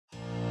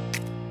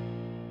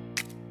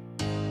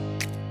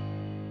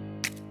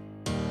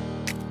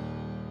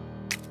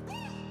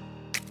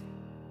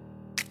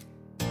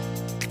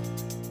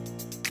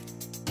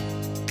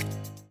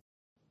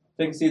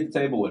Take a seat at the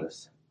table with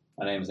us.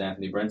 My name is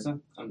Anthony Brinson.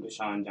 I'm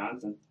DeShawn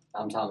Johnson.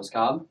 I'm Thomas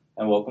Cobb.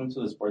 And welcome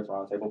to the Sports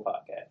Roundtable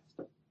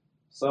Podcast.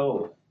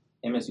 So,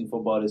 MSU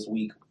football this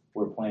week,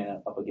 we're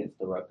playing up against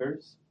the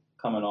Rutgers,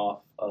 coming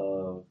off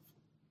of,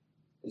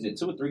 is it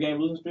 2 or 3 game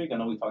losing streak? I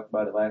know we talked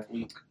about it last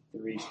week.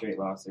 3 straight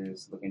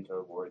losses, looking to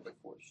avoid the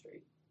 4th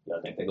straight.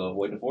 Y'all think they go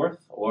avoid the 4th?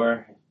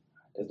 Or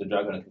is the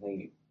drought going to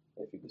continue?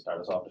 If you could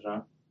start us off,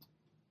 DeShawn.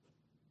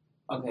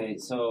 Okay,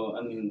 so,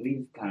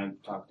 we've kind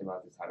of talked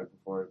about this topic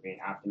before, being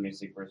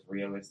optimistic versus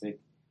realistic.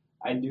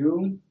 I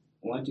do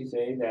want to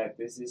say that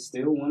this is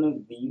still one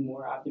of the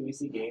more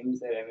optimistic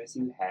games that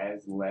MSU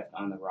has left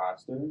on the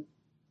roster.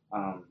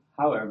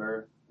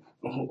 However,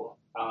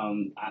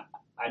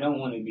 I don't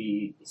want to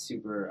be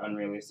super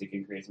unrealistic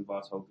and create some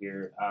false hope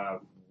here.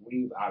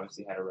 We've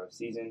obviously had a rough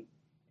season,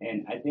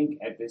 and I think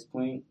at this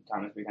point,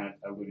 Thomas, we kind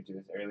of alluded to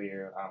this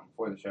earlier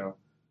before the show,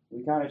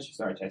 we kind of should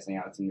start testing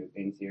out some new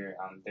things here.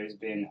 There's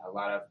been a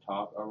lot of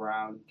talk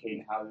around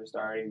Caden Hauser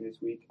starting this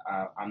week.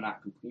 I'm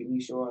not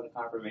completely sure on the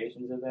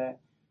confirmations of that,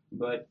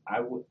 but I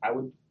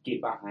would get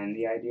behind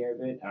the idea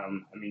of it.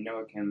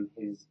 Noah Kim,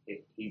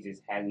 he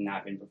just has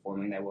not been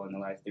performing that well in the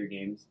last 3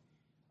 games.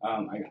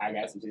 I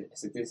got some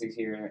statistics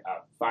here.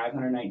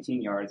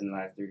 519 yards in the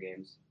last 3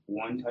 games,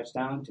 1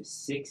 touchdown to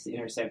 6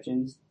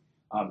 interceptions.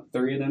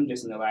 3 of them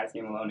just in the last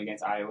game alone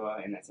against Iowa.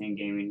 In that same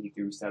game, and he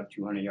threw sub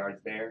 200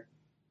 yards there.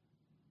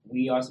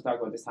 We also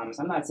talked about this, Thomas.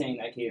 I'm not saying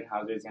that Caden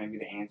Hauser is going to be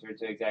the answer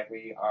to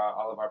exactly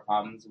all of our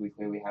problems. We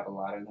clearly have a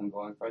lot of them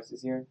going for us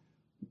this year.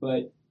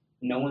 But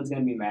no one's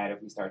going to be mad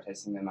if we start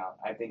testing them out.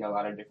 I think a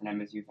lot of different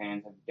MSU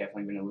fans have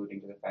definitely been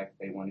alluding to the fact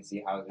that they want to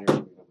see Hauser.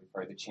 We've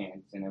heard the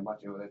chants and a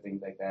bunch of other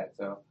things like that.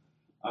 So,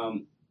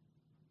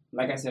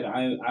 like I said,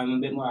 I'm a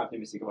bit more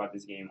optimistic about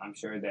this game. I'm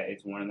sure that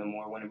it's one of the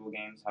more winnable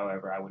games.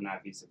 However, I would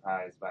not be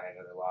surprised by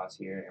another loss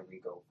here and we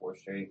go 4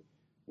 straight.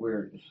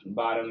 We're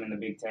bottom in the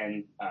Big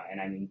Ten, and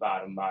I mean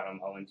bottom,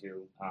 0-2.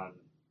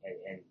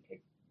 And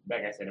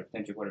like I said, a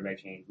potential quarterback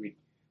change. We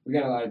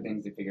got a lot of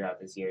things to figure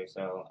out this year,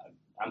 so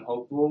I'm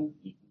hopeful,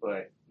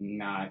 but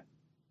not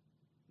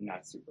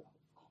super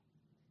hopeful.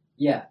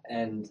 Yeah,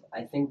 and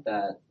I think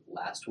that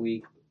last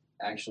week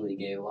actually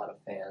gave a lot of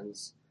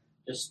fans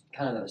just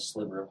kind of a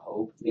sliver of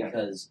hope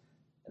because,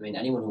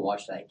 anyone who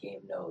watched that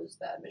game knows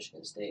that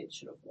Michigan State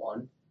should have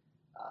won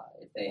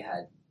if they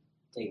had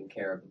taken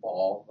care of the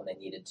ball when they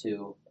needed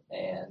to,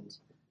 and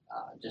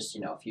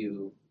a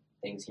few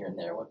things here and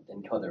there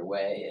didn't go their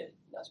way.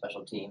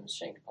 Special teams,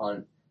 shanked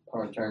punt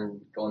return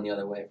going the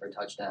other way for a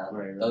touchdown.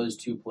 Right. Those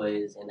 2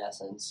 plays, in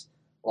essence,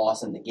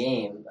 lost in the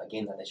game, a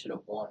game that they should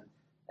have won.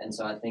 And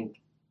so I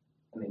think,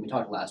 we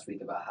talked last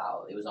week about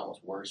how it was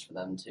almost worse for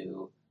them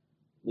to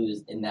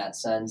lose in that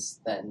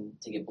sense than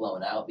to get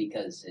blown out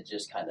because it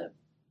just kind of,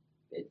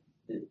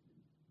 the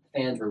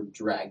fans were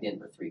dragged in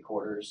for 3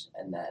 quarters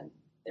and then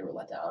they were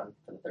let down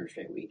for the 3rd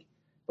straight week.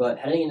 But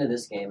heading into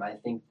this game, I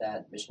think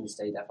that Michigan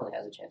State definitely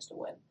has a chance to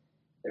win.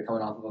 They're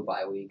coming off of a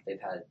bye week. They've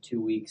had 2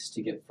 weeks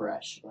to get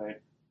fresh. Right.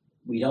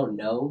 We don't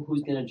know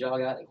who's going to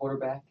jog out at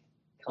quarterback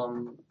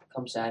come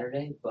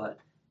Saturday, but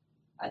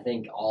I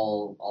think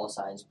all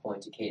signs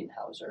point to Caden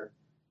Hauser.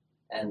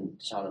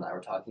 And Sean and I were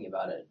talking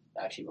about it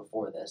actually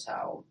before this,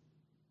 how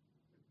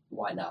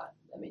why not?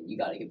 You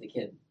got to give the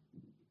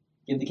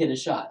kid a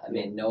shot.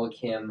 Noah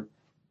Kim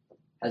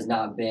has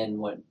not been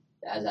what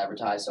as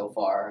advertised so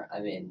far.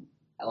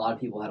 A lot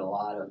of people had a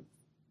lot of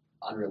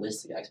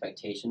unrealistic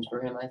expectations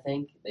for him, I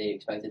think. They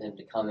expected him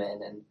to come in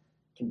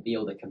and be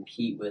able to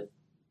compete with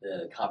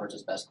the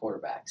conference's best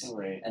quarterbacks.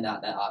 Right. And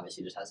that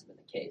obviously just hasn't been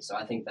the case. So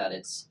I think that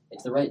it's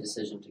the right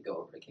decision to go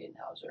over to Caden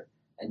Hauser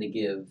and to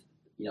give,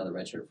 the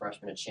redshirt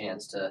freshman a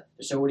chance to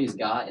show what he's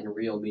got in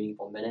real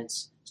meaningful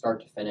minutes,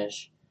 start to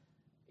finish.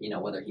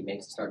 Whether he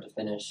makes it start to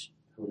finish,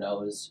 who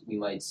knows? We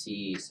might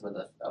see some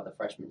of the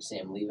freshmen,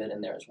 Sam Leavitt,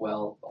 in there as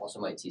well. Also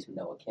might see some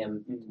Noah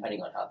Kim,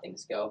 depending on how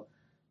things go.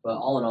 But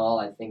all in all,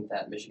 I think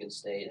that Michigan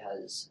State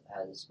has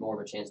more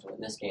of a chance to win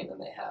this game than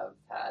they have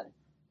had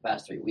the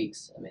past 3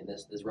 weeks.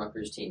 This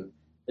Rutgers team,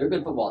 they're a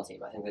good football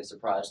team. I think they've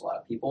surprised a lot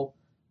of people.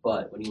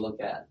 But when you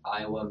look at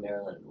Iowa,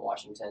 Maryland, and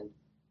Washington,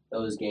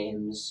 those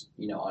games,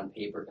 on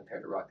paper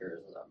compared to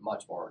Rutgers, are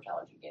much more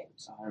challenging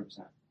games.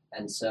 100%.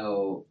 And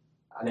so,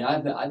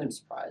 I've been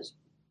surprised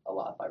a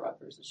lot by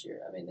Rutgers this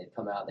year. They've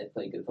come out, they've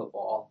played good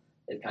football.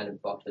 They've kind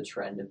of bucked the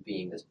trend of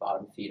being this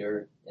bottom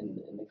feeder in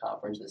the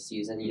conference this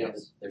season.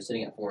 They're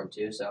sitting at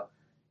 4-2, so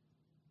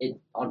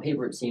on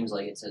paper it seems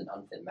like it's an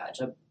unfit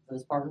matchup for the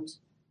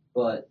Spartans.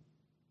 But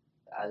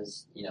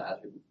as we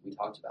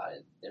talked about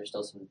it, there's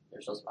still some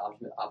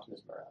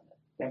optimism around it.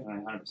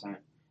 Definitely, 100%.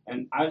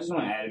 And I just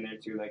want to add in there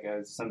too,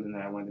 something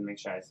that I wanted to make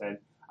sure I said.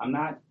 I'm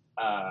not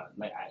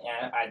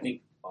I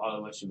think all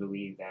of us should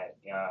believe that.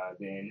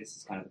 And this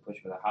is kind of the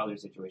push for the Hauser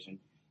situation.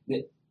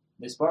 That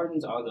the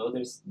Spartans, although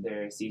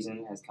their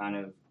season has kind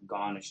of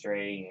gone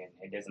astray and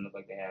it doesn't look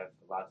like they have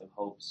lots of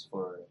hopes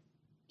for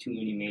too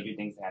many major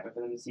things to happen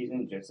for them this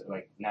season, just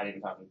not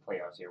even talking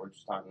playoffs here, we're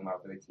just talking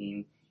about for the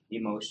team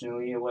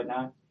emotionally and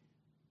whatnot,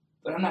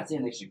 But I'm not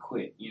saying they should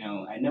quit.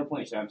 At no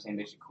point should I'm saying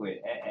they should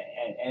quit.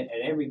 At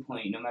every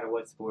point, no matter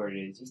what sport it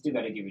is, you still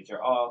got to give it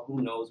your all.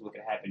 Who knows what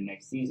could happen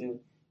next season,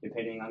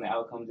 depending on the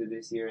outcomes of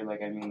this year.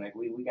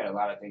 We got a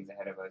lot of things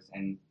ahead of us,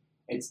 and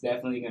it's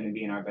definitely going to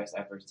be in our best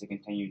efforts to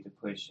continue to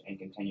push and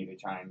continue to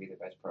try and be the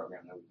best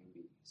program that we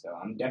can be. So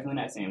I'm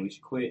definitely not saying we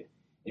should quit.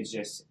 It's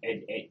just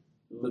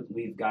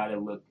we've got to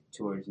look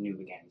towards new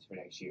beginnings for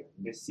next year.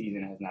 This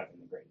season has not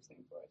been the greatest thing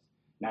for us.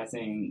 Not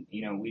saying,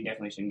 we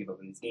definitely shouldn't give up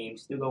in this game.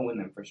 Still go win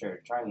them for sure.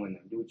 Try and win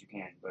them. Do what you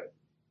can, but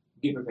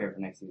get prepared for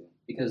next season.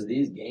 Because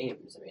these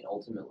games,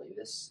 ultimately,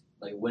 this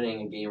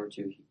winning a game or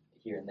two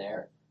here and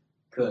there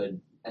could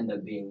end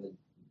up being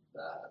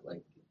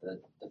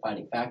the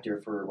defining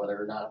factor for whether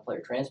or not a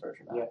player transfers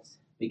or not. Yes.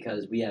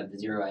 Because we have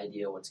zero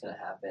idea what's going to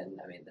happen.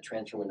 The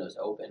transfer window's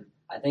open.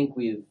 I think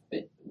we've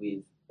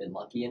been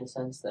lucky in a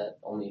sense that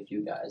only a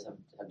few guys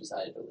have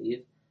decided to leave.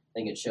 I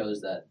think it shows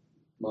that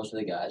most of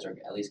the guys are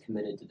at least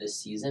committed to this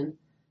season.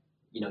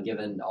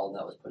 Given all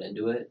that was put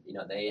into it,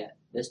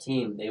 this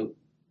team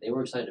they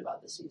were excited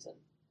about this season.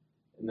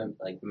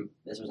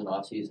 This was an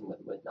off season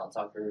with Mel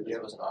Tucker. This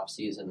was an off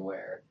season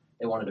where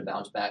they wanted to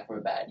bounce back from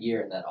a bad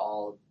year, and that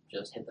all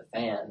just hit the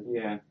fan.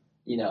 Yeah.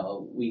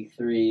 Week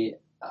 3,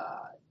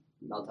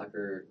 Mel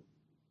Tucker,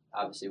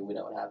 obviously we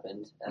know what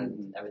happened,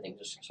 and everything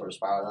just sort of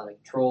spiraled out of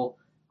control.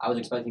 I was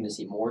expecting to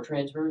see more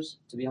transfers,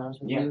 to be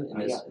honest with you,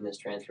 in this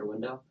transfer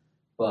window,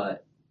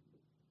 but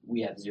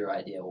we have zero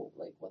idea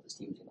what this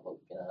team's gonna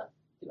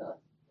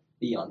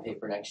be on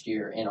paper next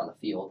year and on the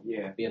field.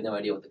 Yeah. We have no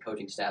idea what the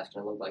coaching staff's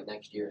gonna look like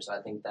next year. So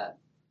I think that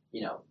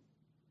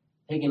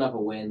picking up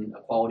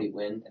a quality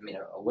win.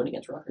 A win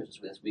against Rutgers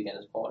this weekend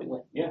is a quality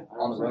win. Yeah.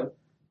 On the road,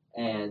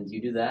 and you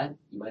do that,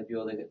 you might be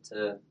able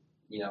to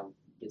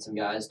get some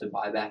guys to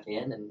buy back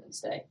in and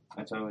stay.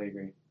 I totally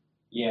agree.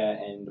 Yeah,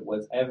 and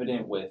what's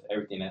evident with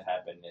everything that's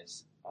happened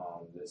this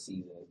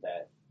season is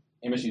that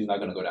MSU is not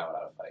going to go down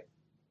without a fight.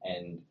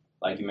 And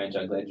like you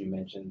mentioned, I'm glad you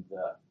mentioned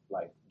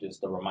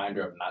just the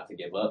reminder of not to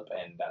give up,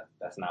 and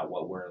that's not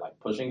what we're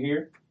pushing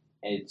here.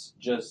 It's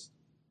just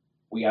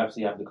we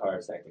obviously have the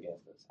cards stacked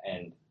against us,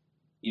 and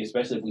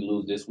especially if we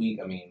lose this week.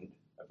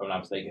 If I'm not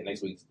mistaken,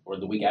 next week or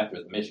the week after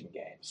is the Michigan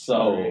game.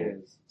 So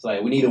it's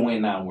we need to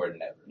win now more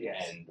than ever.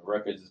 Yes. And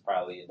Rutgers is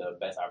probably the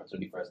best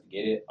opportunity for us to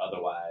get it.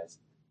 Otherwise,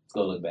 it's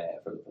going to look bad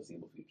for the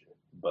foreseeable future.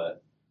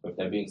 But with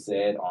that being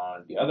said,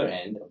 on the other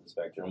end of the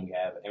spectrum, we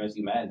have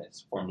MSU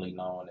Madness, formerly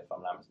known, if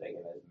I'm not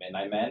mistaken, as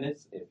Midnight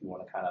Madness. If you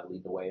want to kind of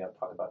lead the way up,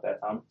 talk about that,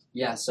 Thomas.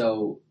 Yeah,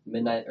 so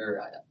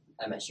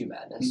MSU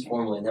Madness,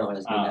 formerly known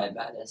as Midnight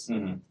Madness,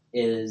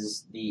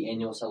 is the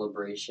annual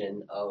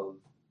celebration of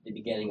the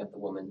beginning of the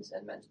women's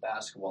and men's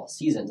basketball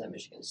seasons at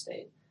Michigan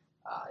State.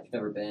 If you've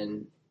ever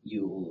been,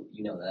 you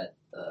know that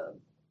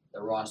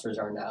the rosters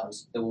are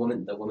announced. The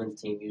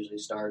women's team usually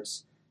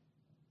starts.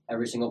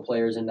 Every single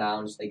player is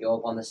announced. They go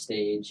up on the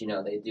stage.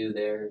 They do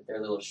their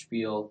little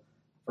spiel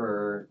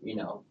for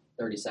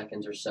 30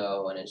 seconds or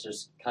so, and it's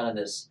just kind of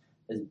this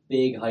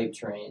big hype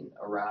train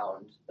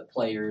around the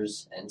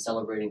players and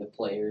celebrating the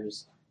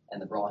players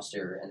and the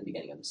roster and the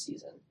beginning of the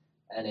season.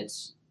 And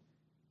it's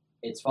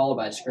followed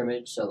by a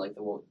scrimmage. So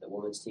the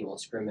women's team will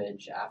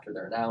scrimmage after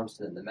they're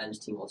announced, and then the men's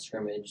team will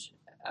scrimmage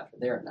after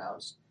they're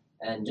announced,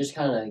 and just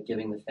kind of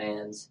giving the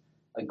fans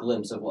a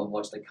glimpse of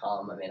what's to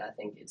come. I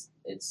think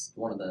it's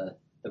one of the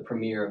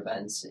premier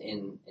events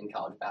in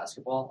college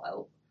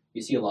basketball.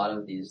 You see a lot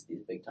of these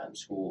big time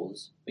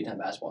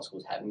basketball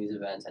schools having these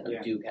events. I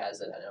know Duke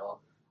has it. I know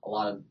a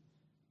lot of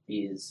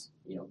these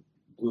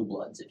blue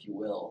bloods, if you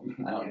will.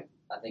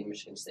 I think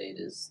Michigan State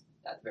is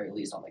at the very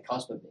least on the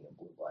cusp of being a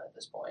blue blood at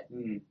this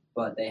point.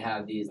 But they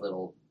have these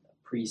little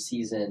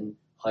preseason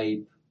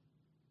hype,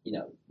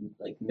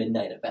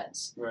 midnight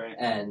events. Right.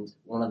 And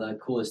one of the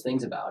coolest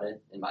things about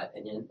it, in my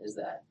opinion, is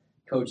that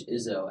Coach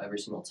Izzo every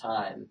single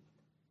time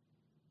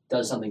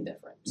does something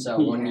different. So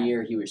one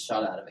year he was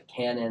shot out of a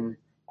cannon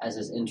as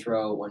his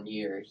intro. One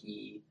year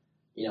he,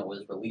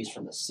 was released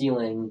from the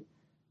ceiling.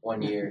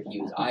 One year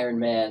he was Iron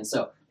Man.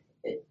 So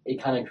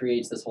it kind of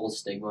creates this whole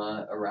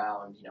stigma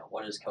around,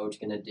 what is Coach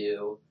going to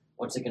do?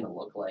 What's it going to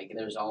look like? And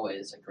there's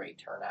always a great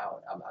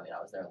turnout. I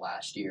was there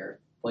last year.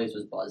 Place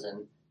was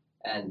buzzing.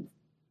 And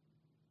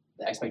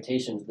the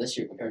expectations this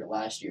year compared to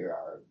last year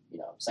are,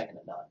 second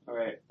to none. All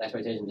right. The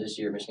expectations this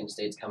year, Michigan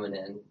State's coming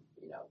in,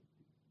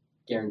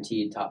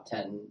 guaranteed top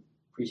 10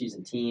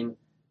 preseason team,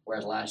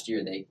 whereas last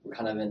year they were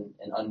kind of an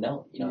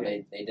unknown.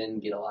 They didn't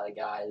get a lot of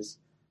guys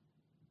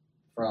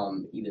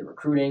from either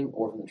recruiting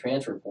or from the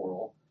transfer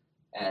portal,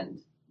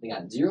 and they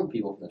got 0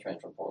 people from the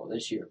transfer portal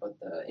this year, but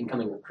the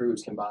incoming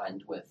recruits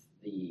combined with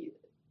the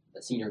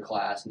senior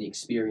class and the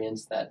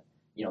experience that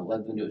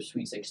led them to a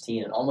Sweet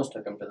 16 and almost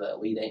took them to the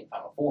Elite 8 and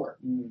Final Four.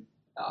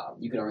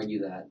 You could argue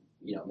that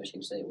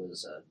Michigan State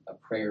was a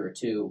prayer or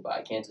two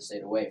by Kansas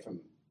State away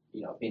from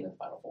being in the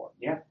Final Four.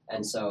 Yeah.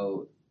 And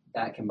so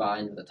that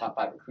combined with the top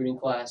 5 recruiting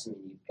class, you've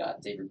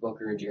got Xavier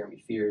Booker,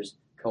 Jeremy Fears,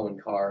 Cohen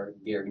Carr,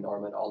 Gary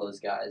Norman, all those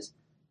guys.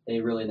 They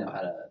really know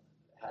how to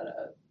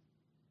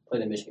play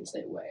the Michigan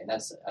State way, and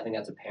I think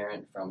that's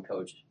apparent from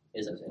Coach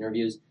Izzo's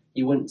interviews.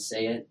 He wouldn't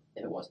say it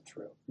if it wasn't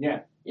true.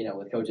 Yeah.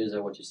 With Coach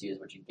Izzo, what you see is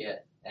what you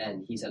get.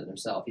 And he said it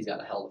himself. He's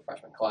got a hell of a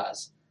freshman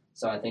class.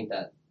 So I think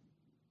that,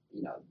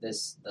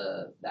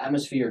 the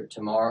atmosphere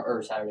tomorrow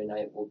or Saturday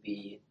night will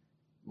be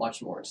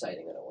much more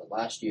exciting than it was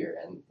last year.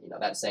 And,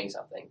 that's saying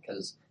something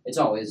because it's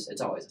always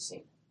a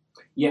scene.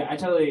 Yeah, I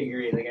totally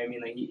agree.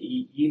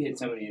 You hit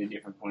so many of the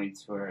different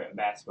points for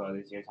basketball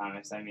this year,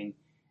 Thomas. I mean,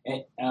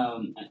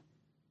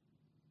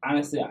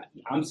 honestly,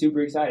 I'm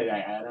super excited.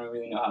 I don't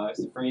really know how else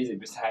to phrase it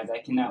besides I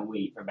cannot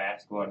wait for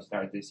basketball to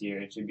start this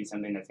year. It should be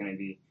something that's going to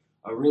be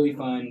a really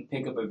fun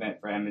pickup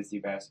event for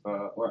MSU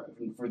basketball, or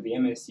for the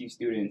MSU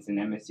students and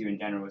MSU in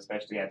general,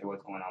 especially after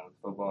what's going on with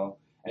football.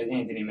 As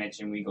Anthony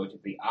mentioned, we go to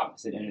the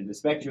opposite end of the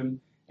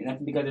spectrum, and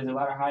that's because there's a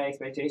lot of high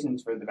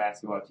expectations for the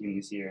basketball team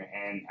this year.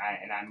 And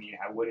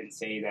I wouldn't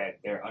say that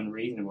they're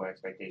unreasonable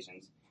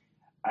expectations.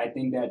 I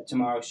think that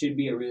tomorrow should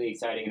be a really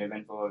exciting and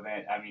eventful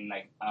event. I mean,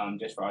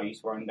 just for all you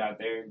Spartans out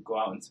there, go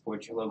out and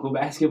support your local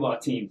basketball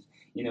teams.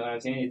 You know what I'm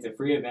saying? It's a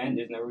free event.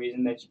 There's no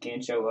reason that you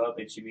can't show up.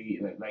 It should be,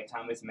 like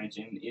Thomas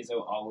mentioned,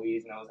 Izzo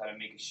always knows how to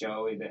make a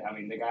show.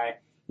 The guy,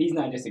 he's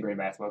not just a great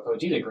basketball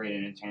coach. He's a great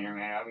entertainer,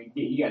 man. I mean,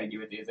 you got to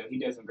give it to Izzo. He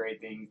does some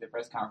great things. The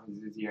press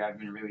conferences this year have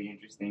been really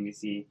interesting to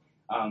see.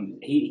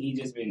 He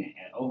just been,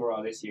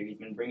 overall this year, he's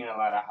been bringing a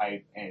lot of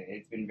hype, and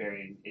it's been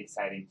very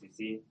exciting to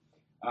see.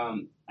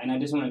 And I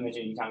just want to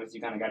mention, Thomas, you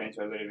kind of got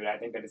into it a little bit. I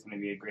think that it's going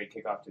to be a great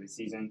kickoff to the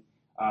season.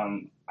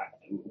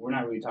 We're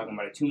not really talking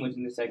about it too much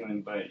in this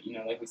segment, but,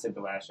 like we said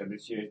the last show,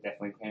 this year is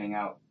definitely panning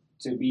out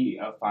to be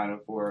a Final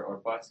Four or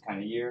bust kind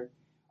of year.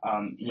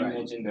 You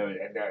mentioned the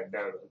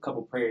a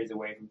couple prayers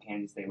away from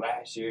Kansas State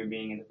last year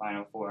being in the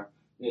Final Four.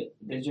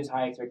 There's just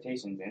high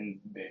expectations, and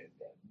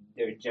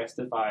they're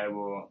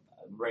justifiable.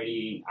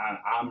 Ready.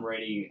 I'm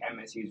ready.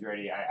 MSU's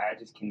ready. I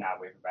just cannot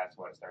wait for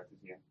basketball to start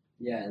this year.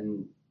 Yeah,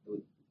 and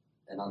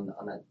on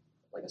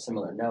a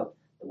similar note,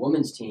 the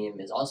women's team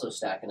is also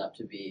stacking up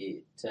to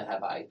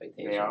have high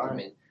expectations. They are. I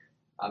mean,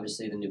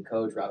 obviously the new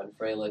coach, Robin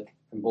Freilich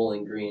from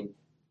Bowling Green.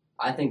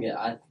 I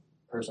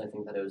personally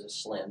think that it was a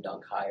slam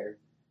dunk hire.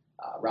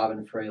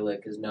 Robin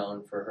Freilich is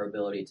known for her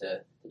ability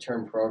to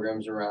turn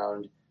programs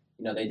around.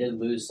 They did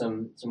lose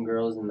some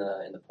girls in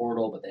the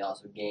portal, but they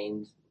also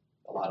gained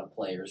a lot of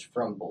players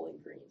from Bowling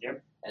Green.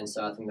 Yep. And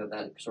so I think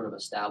that sort of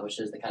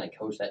establishes the kind of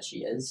coach that she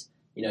is.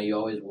 You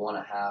always want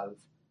to have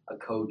a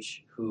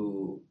coach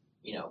who,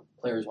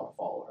 players want to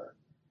follow her.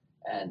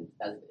 And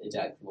that's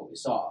exactly what we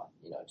saw,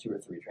 2 or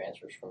 3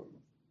 transfers from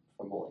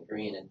Bowling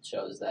Green. It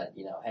shows that,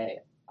 hey,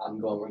 I'm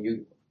going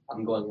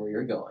where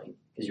you're going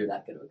because you're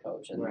that good of a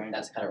coach. And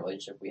that's the kind of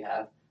relationship we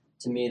have.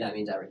 To me, that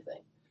means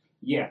everything.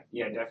 Yeah,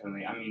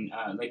 definitely. I mean,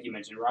 like you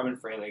mentioned, Robin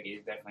Freilich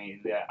is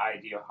definitely the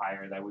ideal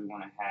hire that we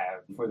want to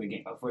have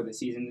for the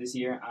season this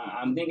year.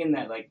 I'm thinking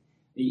that,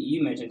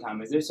 you mentioned,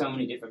 Thomas, there's so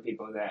many different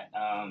people that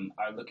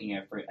are looking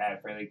at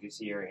Freilich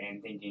this year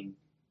and thinking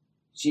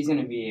she's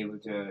going to be able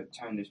to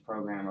turn this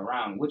program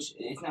around, which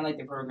it's not like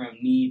the program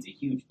needs a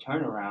huge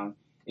turnaround.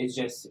 It's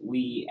just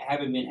we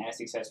haven't been as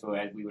successful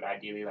as we would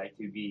ideally like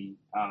to be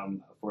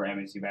for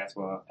MSU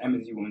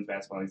women's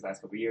basketball these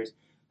last couple of years.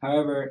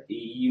 However,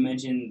 you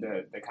mentioned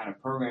the kind of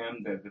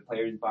program, the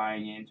players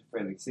buying into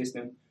Freilich's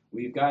system.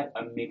 We've got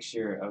a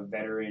mixture of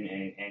veteran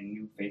and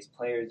new face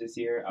players this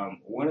year.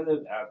 One of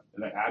the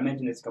I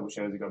mentioned this a couple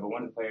shows ago, but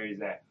one of the players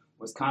that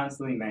was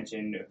constantly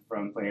mentioned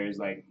from players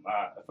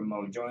from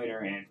Mo Joyner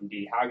and from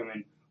Dee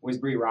Hageman was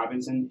Bree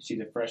Robinson.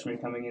 She's a freshman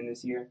coming in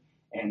this year,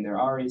 and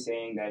they're already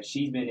saying that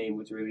she's been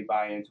able to really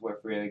buy into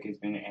what Freilich has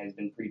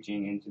been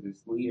preaching into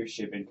this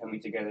leadership and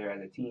coming together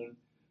as a team.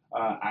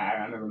 I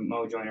remember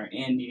Mo Joyner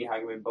and Dee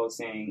Hageman both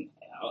saying,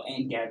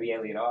 and Gabby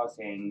Elliott all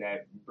saying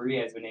that Bree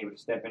has been able to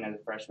step in as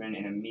a freshman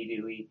and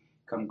immediately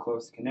come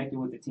close to connected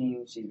with the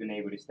team. She's been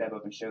able to step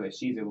up and show that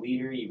she's a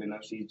leader, even though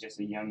she's just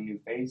a young new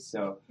face.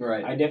 So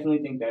I definitely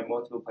think that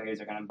multiple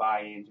players are going to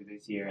buy into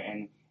this year,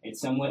 and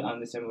it's somewhat on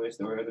the similar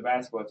story of the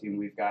basketball team.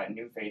 We've got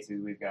new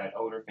faces, we've got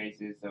older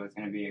faces, so it's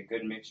going to be a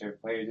good mixture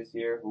of players this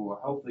year who are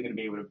hopefully going to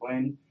be able to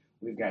blend.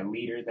 We've got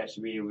leaders that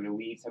should be able to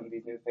lead some of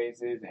these new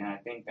faces, and I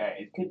think that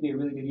it could be a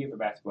really good year for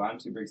basketball. I'm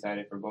super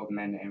excited for both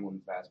men and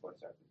women's basketball to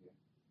start this year.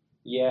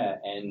 Yeah,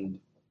 and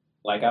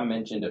like I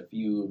mentioned a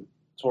few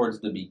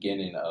towards the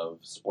beginning of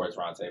Sports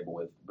Roundtable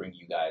with bringing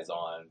you guys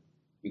on,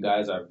 you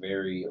guys are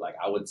very,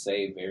 I would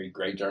say, very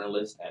great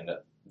journalists and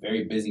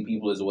very busy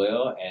people as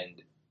well.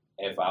 And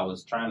if I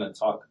was trying to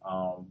talk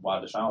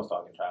while DeShawn was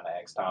talking, trying to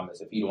ask Thomas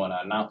if he'd want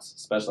to announce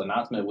special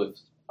announcement with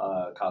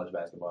college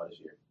basketball this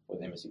year, with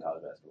MSU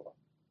college basketball.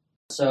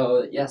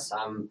 So, yes,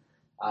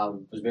 I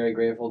was very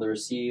grateful to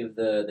receive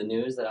the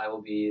news that I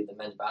will be the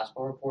men's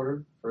basketball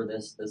reporter for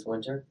this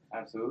winter.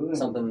 Absolutely.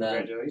 Something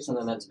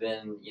that's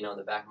been, in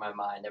the back of my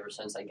mind ever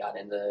since I got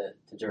into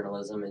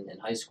journalism in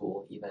high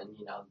school, even,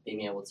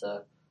 being able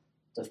to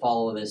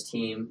follow this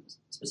team,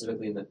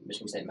 specifically the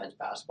Michigan State men's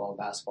basketball.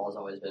 Basketball has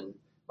always been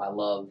my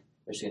love.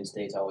 Michigan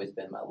State's always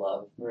been my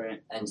love.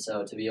 Right. And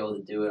so to be able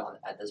to do it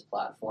at this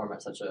platform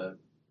at such a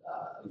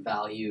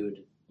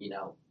valued,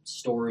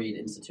 storied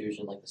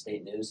institution like the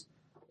State News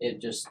it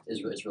just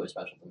it's really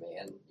special to me.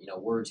 And,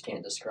 words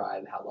can't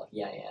describe how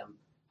lucky I am,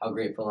 how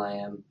grateful I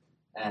am.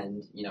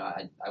 And,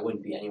 I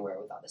wouldn't be anywhere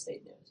without the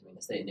State News. I mean,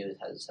 the State News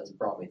has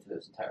brought me through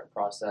this entire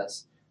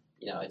process.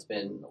 It's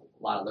been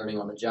a lot of learning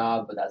on the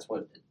job, but that's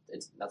what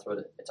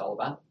it's all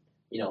about.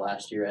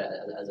 Last year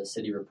as a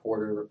city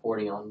reporter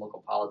reporting on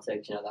local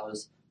politics, that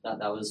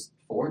was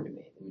foreign to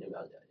me. I mean, it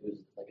was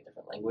like a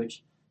different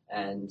language,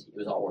 and it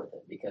was all worth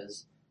it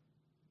because,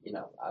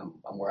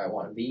 I'm where I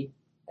want to be,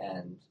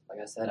 and like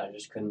I said, I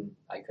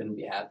couldn't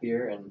be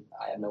happier, and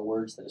I have no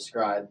words to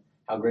describe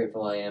how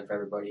grateful I am for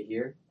everybody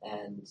here,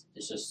 and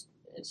it's just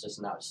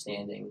an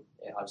outstanding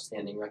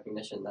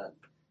recognition that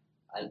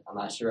I'm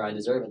not sure I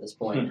deserve at this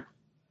point.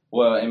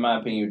 Well, in my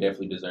opinion, you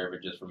definitely deserve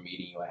it just for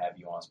meeting you and have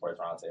you on Sports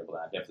Roundtable.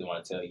 I definitely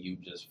want to tell you,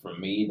 just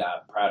from me, that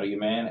I'm proud of you,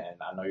 man, and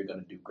I know you're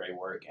going to do great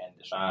work. And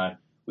DeShawn,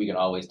 we can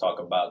always talk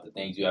about the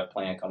things you have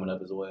planned coming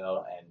up as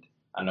well. And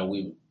I know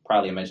we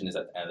probably mentioned this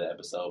at the end of the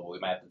episode, but we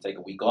might have to take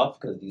a week off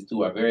because these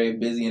two are very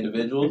busy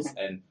individuals,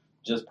 and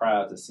just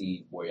proud to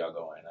see where y'all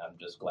going. I'm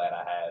just glad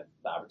I had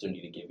the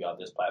opportunity to give y'all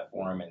this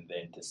platform and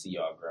then to see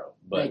y'all grow.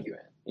 But, thank you,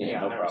 man.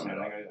 Yeah, no problem.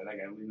 Like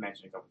we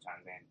mentioned a couple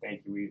times, man.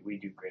 Thank you. We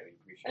do greatly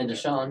appreciate it. And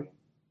DeShawn,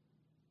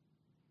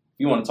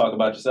 you want to talk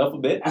about yourself a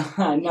bit?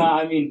 No,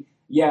 I mean,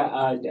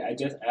 yeah,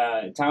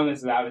 Thomas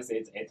is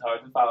obviously, it's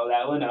hard to follow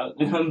that one up,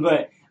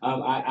 but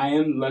I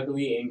am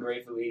luckily and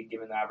gratefully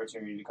given the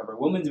opportunity to cover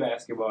women's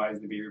basketball as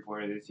the beat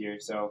reporter this year.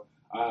 So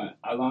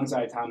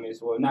alongside Thomas,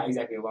 well, not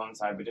exactly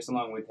alongside, but just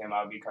along with him,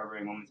 I'll be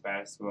covering women's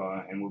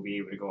basketball, and we'll be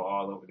able to go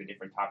all over the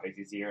different topics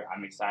this year.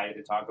 I'm excited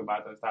to talk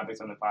about those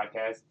topics on the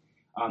podcast.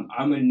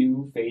 I'm a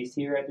new face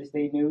here at the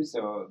State News,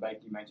 so like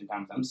you mentioned,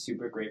 Thomas, I'm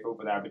super grateful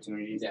for the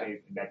opportunities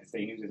that the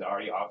State News has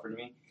already offered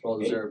me. Well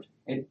deserved.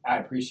 I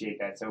appreciate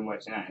that so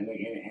much, and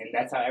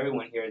that's how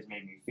everyone here has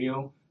made me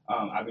feel.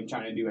 I've been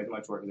trying to do as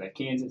much work as I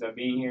can since I've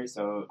been here,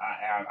 so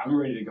I'm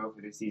ready to go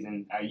for this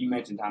season. You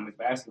mentioned, Thomas,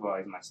 basketball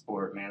is my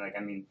sport, man. Like,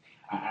 I mean,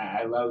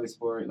 I love the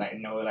sport, like,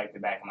 know it like the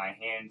back of my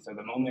hand. So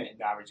the moment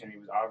the opportunity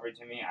was offered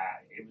to me,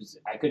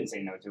 I couldn't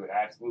say no to it.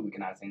 I absolutely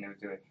cannot say no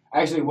to it.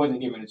 I actually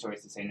wasn't given a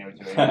choice to say no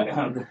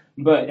to it.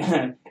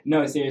 But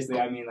no, seriously,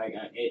 I mean, like,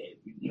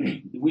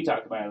 we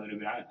talked about it a little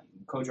bit.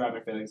 Coach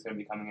Robert Felix is going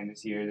to be coming in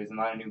this year. There's a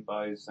lot of new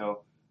buzz,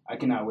 so I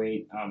cannot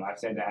wait. I've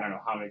said that I don't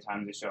know how many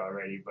times this show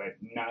already, but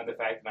now the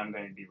fact that I'm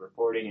going to be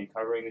reporting and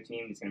covering the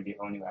team is going to be a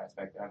whole new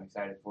aspect that I'm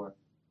excited for.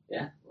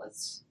 Yeah,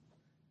 let's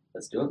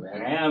do it,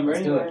 man. Yeah, I'm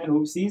ready, man.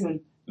 Hoop season.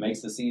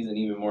 Makes the season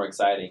even more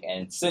exciting.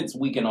 And since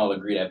we can all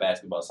agree that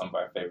basketball is some of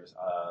our favorite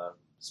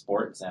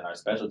sports and our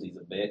specialties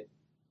a bit,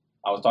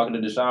 I was talking to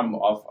DeShawn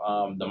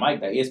off the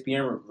mic that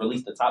ESPN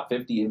released the top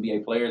 50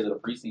 NBA players of the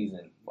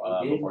preseason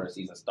before the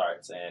season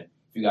starts. And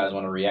if you guys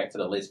want to react to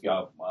the list, if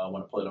y'all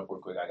want to pull it up real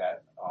quick, I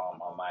got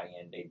on my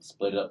end, they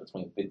split it up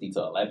between 50 to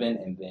 11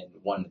 and then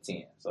 1 to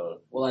 10.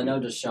 So, well, I know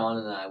DeShawn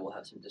and I will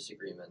have some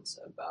disagreements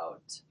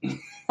about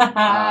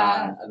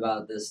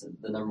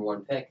the number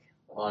one pick.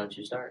 Why don't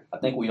you start? I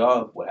think we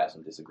all would have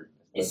some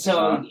disagreements. So,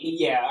 all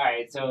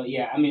right. So,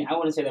 I mean, I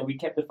want to say that we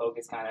kept the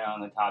focus kind of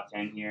on the top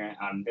 10 here.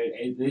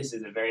 This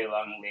is a very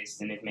long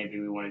list, and if maybe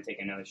we want to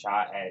take another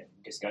shot at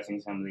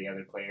discussing some of the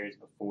other players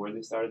before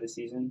the start of the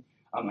season,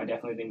 I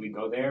definitely think we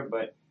go there.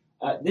 But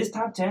this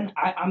top 10,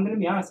 I'm going to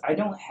be honest, I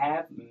don't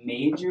have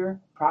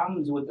major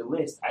problems with the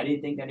list. I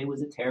didn't think that it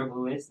was a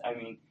terrible list. I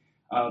mean,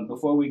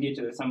 before we get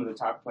to some of the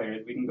top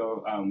players, we can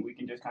go. We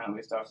can just kind of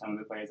list off some of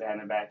the players that had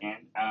in the back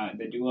end.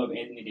 The duo of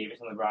Anthony Davis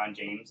and LeBron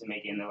James to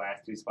make it in the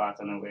last two spots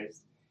on the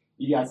list.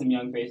 You got some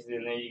young faces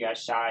in there. You got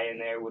Shai in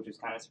there, which was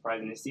kind of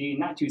surprising to see.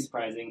 Not too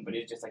surprising, but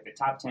it's just like the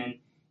top 10.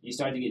 You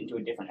start to get into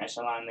a different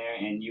echelon there,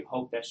 and you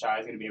hope that Shai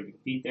is going to be able to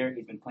compete there.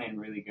 He's been playing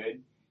really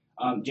good.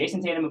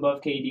 Jason Tatum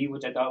above KD,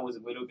 which I thought was a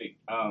little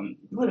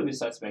bit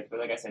suspect, but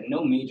like I said,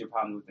 no major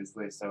problems with this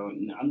list. So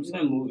I'm just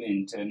going to move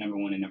into number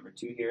 1 and number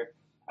 2 here.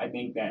 I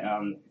think that,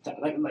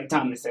 like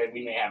Thomas said,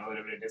 we may have a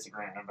little bit of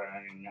disagreement, but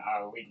I mean,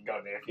 we can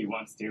go there if he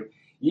wants to.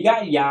 You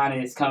got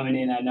Giannis coming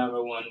in at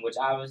number 1, which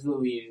obviously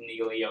leaves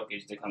Nikola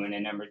Jokic to come in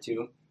at number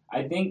 2.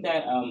 I think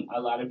that a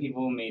lot of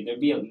people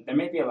there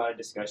may be a lot of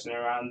discussion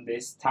around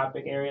this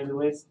topic area of the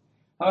list.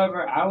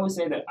 However, I will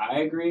say that I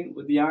agree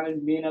with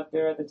Giannis being up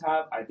there at the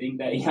top. I think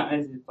that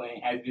Giannis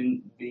has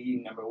been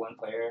the number 1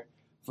 player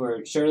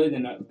for surely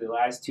the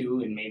last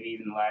 2 and maybe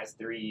even the last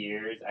 3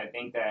 years. I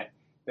think that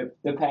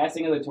the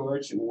passing of the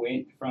torch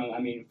went from, I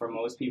mean, for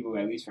most people,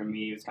 at least for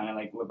me, it was kind of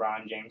like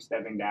LeBron James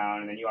stepping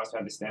down, and then you also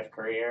have the Steph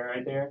Curry era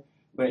right there.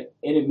 But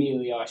it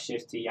immediately all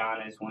shifts to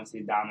Giannis once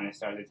his dominance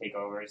started to take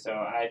over. So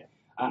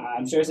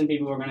I'm sure some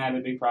people are going to have a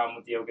big problem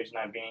with Jokic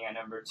not being at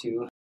number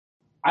 2.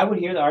 I would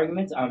hear the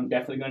arguments. I'm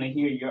definitely going to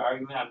hear your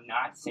argument. I'm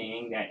not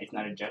saying that it's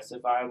not a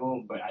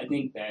justifiable, but I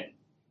think that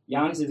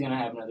Giannis is going to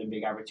have another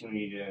big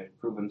opportunity to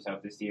prove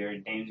himself this year.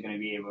 Dame's going to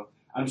be able.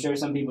 I'm sure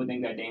some people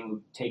think that Dame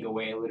will take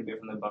away a little bit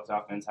from the Bucks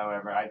offense.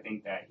 However, I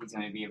think that he's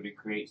going to be able to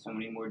create so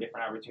many more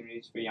different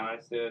opportunities for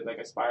Giannis to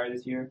aspire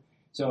this year.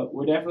 So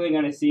we're definitely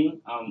going to see.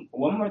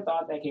 One more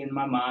thought that came to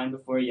my mind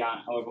before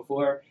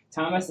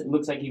Thomas. It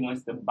looks like he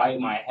wants to bite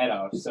my head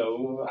off.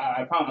 So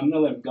I'm going to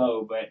let him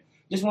go. But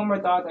just one more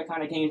thought that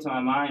kind of came to my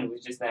mind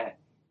was just that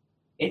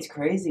it's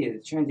crazy the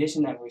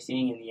transition that we're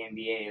seeing in the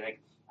NBA. Like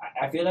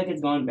I feel like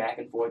it's gone back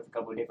and forth a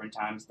couple of different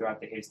times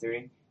throughout the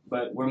history.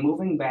 But we're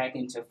moving back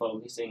into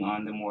focusing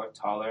on the more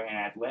taller and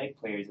athletic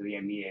players of the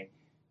NBA.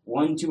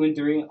 1, 2, and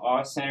 3,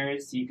 all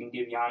centers. You can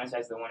give Giannis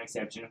as the one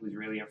exception, who's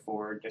really a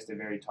forward, just a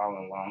very tall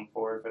and long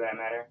forward for that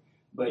matter.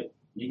 But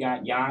you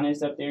got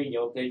Giannis up there,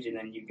 Jokic, and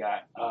then you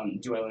got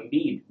Joel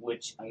Embiid,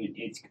 which I mean,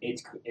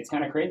 it's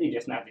kind of crazy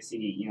just not to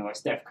see a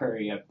Steph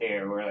Curry up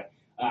there, or like,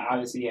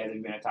 obviously he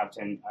hasn't been a top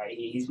 10.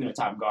 He's been a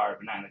top guard,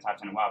 but not in the top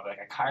 10 in a while. But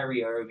like a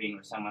Kyrie Irving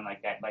or someone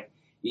like that, like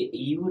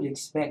you would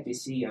expect to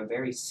see a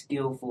very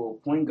skillful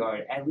point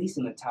guard at least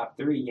in the top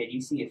 3. Yet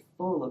you see it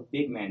full of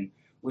big men,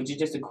 which is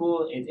just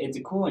it's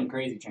a cool and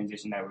crazy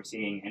transition that we're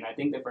seeing. And I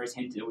think the first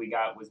hint that we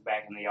got was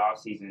back in the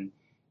offseason.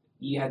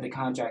 You had the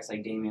contracts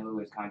like Damian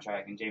Lillard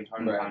contract and James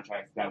Harden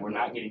contracts that were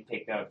not getting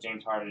picked up.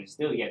 James Harden is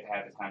still yet to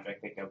have his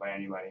contract picked up by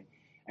anybody.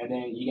 And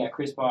then you got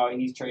Chris Paul,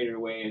 he's traded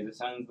away as the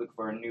Suns look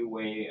for a new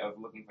way of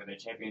looking for their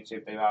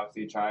championship. They've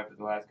obviously tried for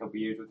the last couple of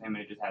years with him,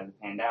 and it just hasn't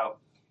panned out.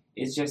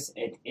 It's just,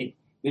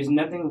 there's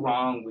nothing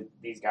wrong with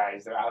these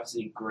guys. They're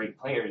obviously great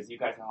players. You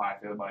guys know how I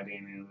feel about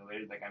Damian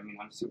Lillard. Like, I mean,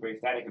 I'm super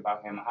ecstatic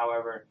about him.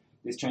 However,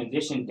 this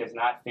transition does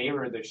not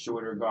favor the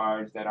shorter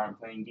guards that aren't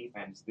playing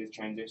defense. This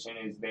transition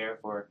is there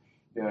for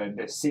the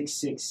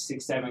 6'6",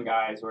 6'7"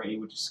 guys who are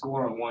able to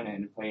score on one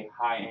end and play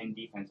high-end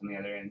defense on the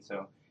other end.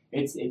 So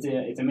it's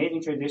an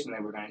amazing transition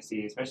that we're going to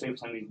see, especially with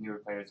some of these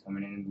newer players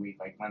coming in the league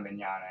like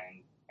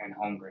Wembanyama and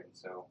Holmgren.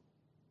 So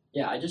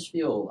yeah, I just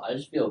feel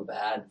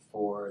bad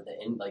for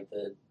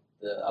the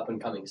up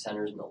and coming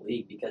centers in the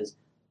league, because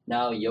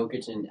now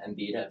Jokic and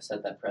Embiid have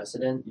set that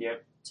precedent.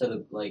 Yep.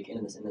 So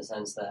in the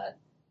sense that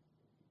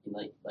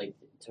like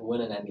to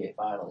win an NBA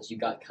Finals, you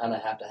have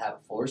to have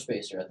a floor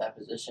spacer at that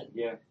position.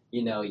 Yeah.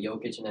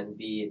 Jokic and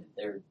Embiid,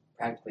 they're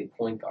practically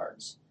point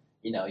guards.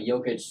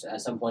 Jokic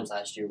at some points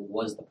last year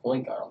was the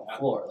point guard on the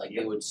floor. Like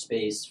they would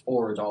space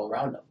forwards all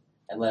around him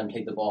and let him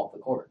take the ball off the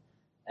court.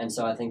 And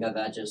so I think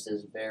that just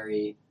is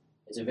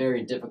it's a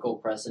very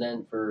difficult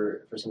precedent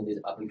for some of these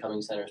up and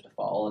coming centers to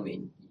follow. I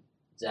mean,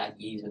 Zach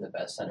Yee's been the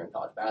best center in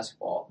college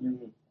basketball,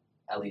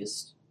 at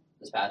least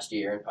this past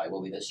year, and probably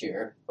will be this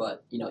year.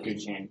 But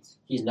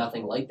he's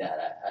nothing like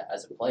that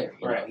as a player.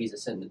 He's a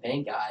sit in the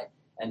paint guy.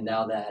 And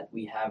now that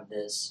we have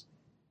this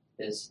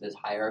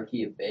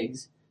hierarchy of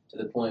bigs, to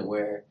the point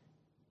where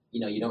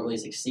you don't really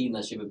succeed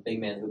unless you have a big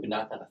man who can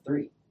knock down a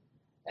three,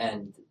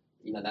 and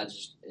that's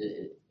just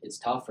it's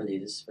tough for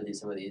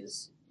some of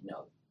these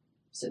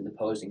sit in the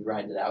post and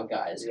grind it out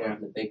guys coming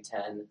from the Big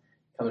Ten,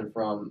 coming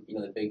from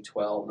the Big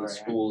 12, these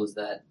schools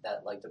that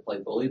like to play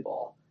bully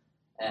ball,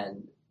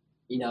 and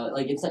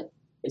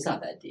it's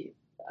not that deep.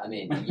 I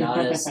mean,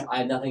 Giannis, I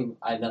have nothing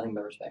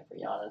but respect for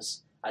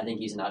Giannis. I think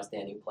he's an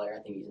outstanding player.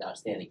 I think he's an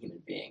outstanding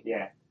human being.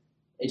 Yeah.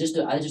 I just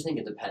think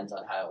it depends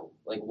on how,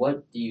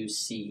 what do you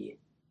see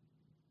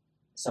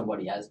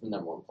somebody as the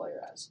number one player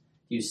as?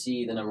 Do you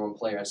see the number one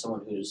player as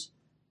someone who's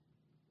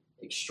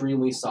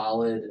extremely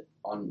solid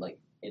on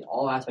in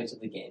all aspects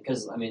of the game?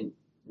 Because I mean,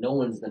 no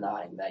one's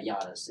denying that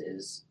Giannis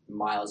is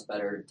miles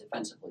better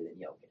defensively than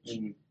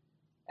Jokic,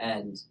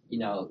 and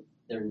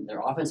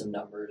their offensive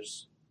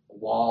numbers,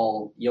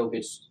 while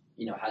Jokic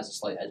has a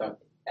slight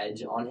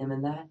edge on him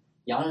in that,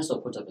 Giannis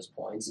still puts up his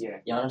points. Yeah.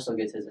 Giannis still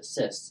gets his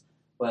assists.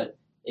 But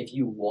if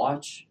you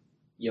watch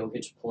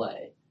Jokic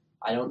play,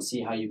 I don't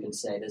see how you can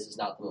say this is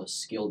not the most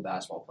skilled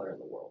basketball player in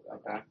the world.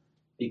 Okay?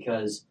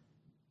 Because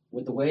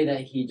with the way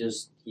that he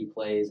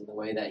plays and the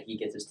way that he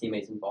gets his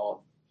teammates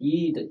involved,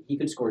 he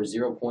could score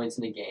 0 points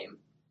in a game,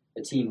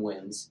 the team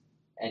wins,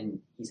 and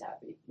he's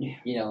happy. Yeah.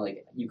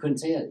 You couldn't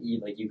say that.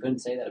 You couldn't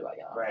say that about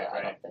Giannis. Right.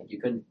 I don't think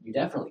you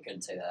definitely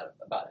couldn't say that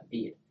about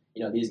Embiid.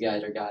 These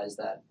guys are guys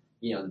that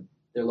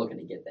they're looking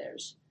to get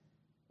theirs.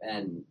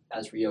 And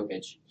as for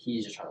Jokic,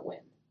 he's just trying to win,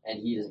 and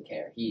he doesn't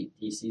care. He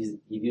views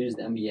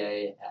the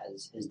NBA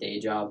as his day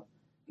job.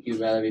 He would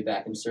rather be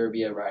back in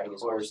Serbia riding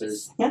his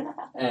horses.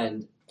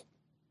 And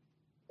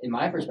in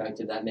my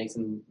perspective, that makes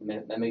him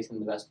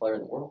the best player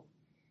in the world,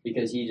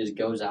 because he just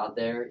goes out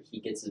there, he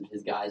gets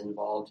his guys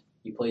involved,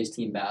 he plays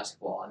team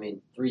basketball. I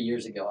mean, 3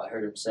 years ago, I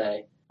heard him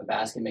say, a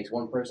basket makes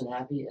one person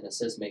happy, an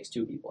assist makes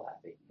two people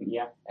happy.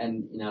 Yeah.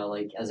 And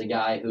as a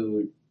guy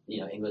who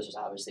English is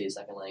obviously his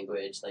second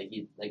language,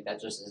 that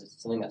just is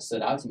something that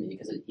stood out to me,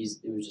 because it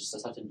was just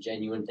such a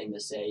genuine thing to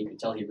say. You could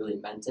tell he really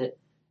meant it,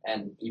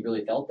 and he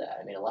really felt that.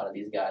 I mean, a lot of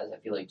these guys, I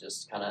feel like,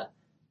 just kind of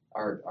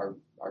are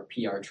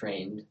PR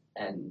trained,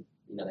 and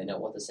they know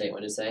what to say,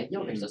 when to say.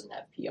 Jokic doesn't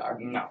have PR.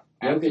 No,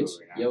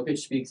 absolutely not. Jokic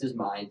speaks his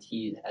mind.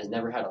 He has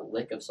never had a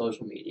lick of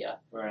social media.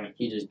 Right.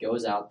 He just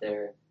goes out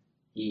there.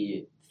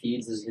 He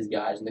feeds his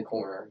guys in the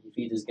corner. He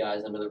feeds his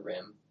guys under the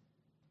rim,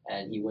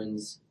 and he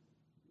wins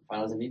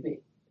Finals MVP.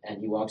 And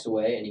he walks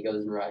away, and he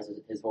goes and rides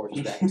his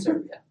horses back in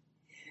Serbia.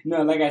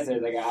 No, like I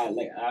said,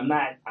 I'm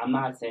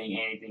not saying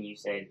anything you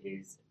said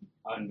is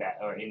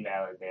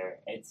invalid there.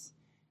 It's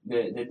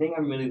the thing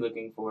I'm really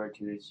looking forward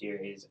to this year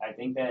is I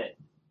think that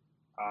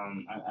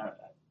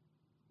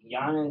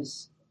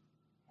Giannis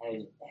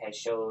has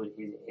showed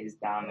his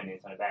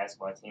dominance on a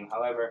basketball team.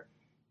 However,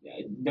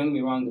 don't get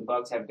me wrong, the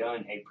Bucks have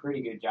done a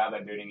pretty good job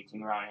at building a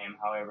team around him.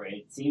 However,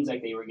 it seems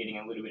like they were getting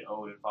a little bit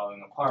old and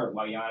falling apart,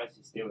 while Giannis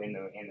is still in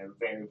the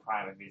very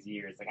prime of his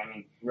years. Like I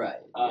mean, right?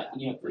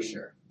 For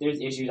sure. There's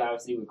issues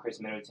obviously with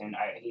Chris Middleton.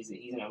 He's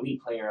an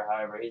elite player.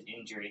 However, his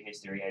injury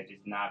history has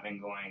just not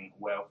been going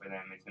well for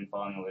them. It's been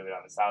falling a little bit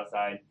on the south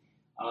side.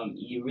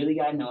 You really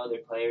got no other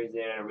players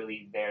there that are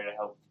really there to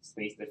help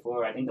space the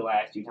floor. I think the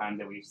last 2 times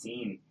that we've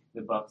seen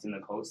the Bucks in the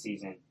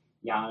postseason,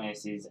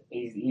 Giannis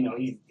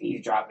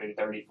he's dropping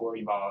 30,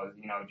 40 balls,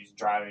 just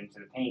driving to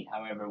the paint.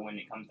 However, when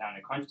it comes down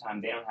to crunch time,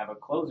 they don't have a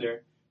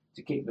closer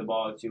to kick the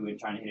ball to and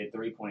trying to hit a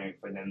 3-pointer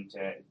for them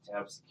to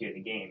help secure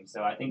the game.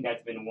 So I think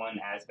that's been one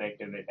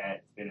aspect of it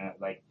that's been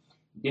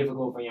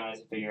difficult for Giannis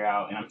to figure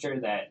out. And I'm sure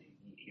that,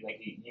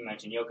 like you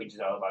mentioned, Jokic is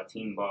all about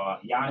team ball.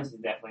 Giannis is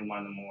definitely one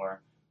of the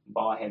more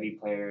ball-heavy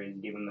players,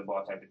 give him the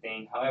ball type of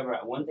thing. However,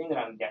 one thing that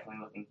I'm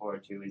definitely looking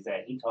forward to is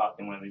that he talked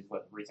in one of his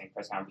recent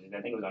press conferences,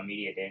 I think it was on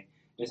Media Day,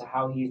 just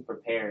how he's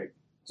prepared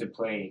to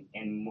play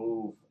and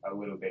move a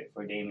little bit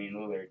for Damian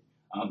Lillard.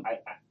 I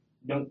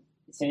don't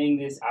saying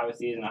this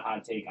obviously isn't a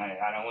hot take.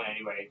 I don't want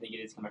anybody to think it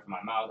is coming from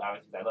my mouth,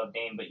 obviously, because I love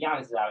Dame, but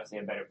Giannis is obviously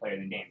a better player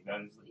than Dame.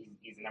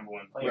 He's the number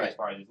 1 player as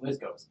far as his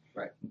list goes.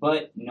 Right.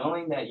 But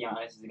knowing that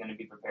Giannis is going to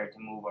be prepared to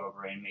move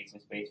over and make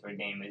some space for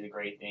Dame is a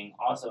great thing.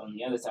 Also, on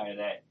the other side of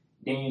that,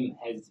 Dame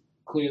has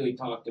clearly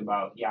talked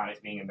about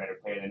Giannis being a better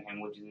player than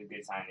him, which is a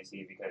good sign to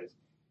see because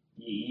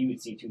you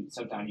would see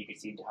sometimes you could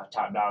see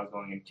top dogs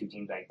going into 2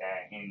 teams like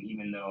that, and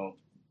even though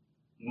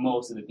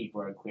most of the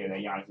people are clear that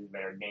Giannis is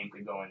better, Dame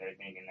could go in there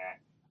thinking that,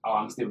 oh,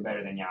 I'm still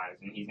better than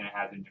Giannis, and he's going to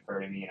have to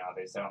defer to me and all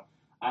this. So,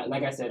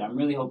 like I said, I'm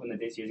really hoping that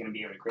this year is going to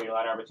be able to create a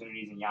lot of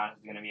opportunities, and Giannis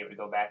is going to be able to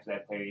go back to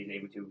that player. He's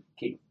able to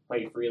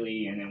play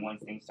freely, and then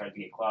once things start to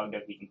get clogged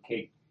up, he can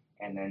kick,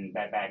 and then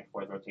that back and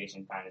forth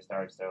rotation kind of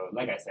starts. So,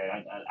 like I said,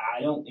 I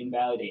don't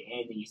invalidate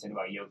anything you said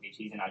about Jokic.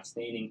 He's an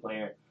outstanding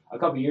player. A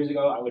couple years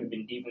ago, I would have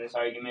been deep in this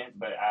argument,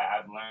 but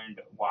I've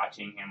learned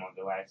watching him over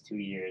the last 2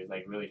 years,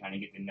 really trying to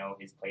get to know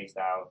his play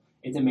style.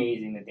 It's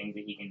amazing the things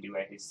that he can do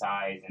at his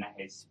size and at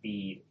his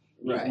speed.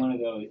 He's one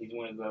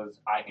of those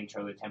I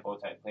control the tempo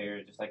type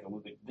players, just like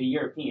the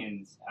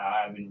Europeans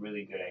have been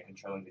really good at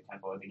controlling the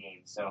tempo of the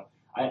game. So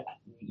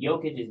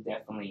Jokic is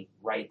definitely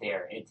right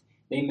there.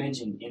 They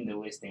mentioned in the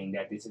listing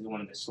that this is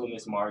one of the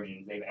slimmest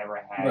margins they've ever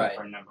had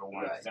for number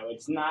 1. Right. So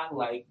it's not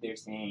like they're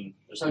saying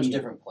they're such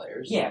different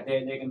players. Yeah,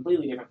 they're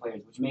completely different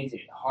players, which makes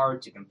it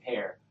hard to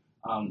compare.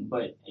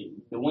 But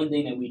the one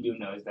thing that we do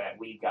know is that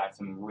we've got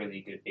some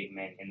really good big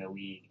men in the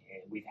league.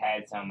 We've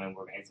had some, and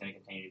it's going to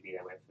continue to be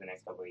that way for the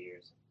next couple of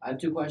years. I have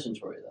 2 questions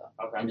for you,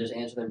 though. Okay. And just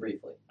answer them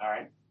briefly. All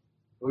right.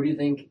 Who do you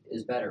think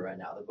is better right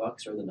now, the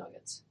Bucks or the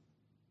Nuggets?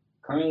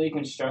 Currently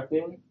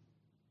constructed,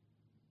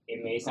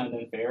 it may sound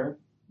unfair,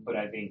 but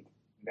I think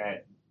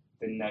that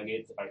the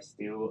Nuggets are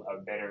still a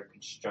better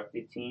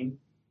constructed team.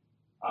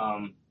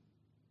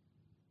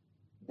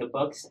 The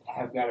Bucks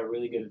have got a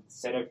really good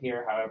setup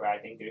here. However, I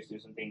think there's still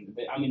some things.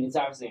 It's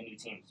obviously a new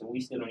team, so we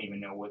still don't even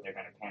know what they're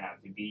going to pan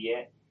out to be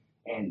yet.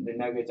 And the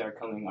Nuggets are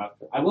coming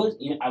up. I will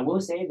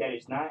say that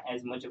it's not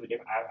as much of a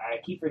difference. I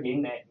keep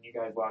forgetting that you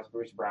guys lost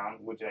Bruce Brown,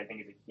 which I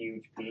think is a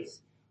huge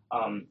piece.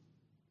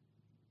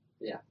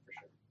 Yeah, for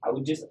sure. I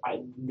would just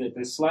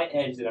the slight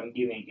edge that I'm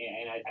giving,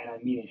 and I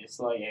mean it, a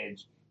slight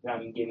edge that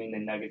I'm giving the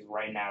Nuggets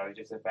right now is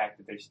just the fact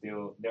that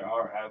there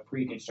are a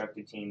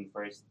pre-constructed team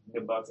first. The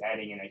Bucks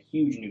adding in a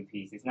huge new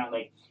piece. It's not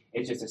like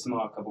it's just a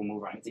small couple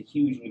move around. It's a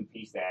huge new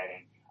piece to add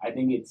in. I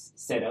think it's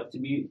set up to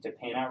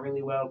pan out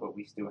really well, but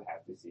we still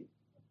have to see.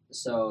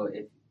 So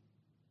if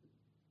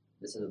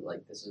this is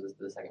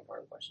the second part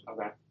of the question.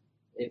 Okay.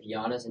 If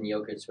Giannis and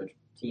Jokic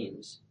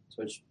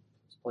switch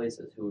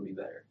places, who would be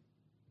better?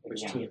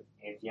 Which team?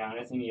 If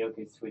Giannis and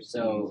Jokic switch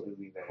teams, who would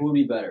be better? Who would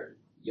be better?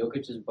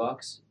 Jokic's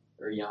Bucks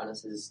or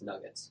Giannis's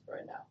Nuggets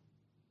right now?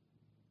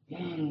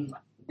 You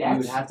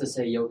would have to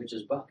say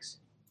Jokic's Bucks.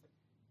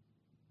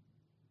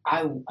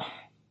 I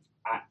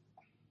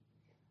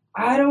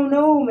don't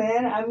know,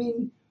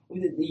 man.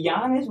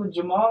 Giannis with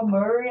Jamal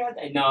Murray.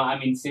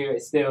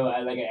 Still,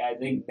 I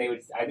think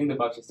the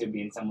Bucks should still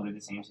be in somewhat of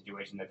the same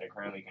situation that they're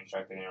currently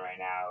constructed in right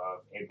now,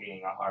 of it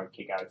being a hard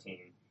kick-out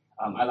team.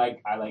 I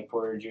like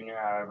Porter Jr.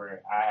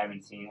 However, I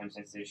haven't seen him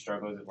since his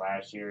struggles of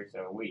last year.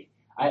 So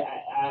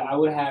I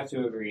would have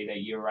to agree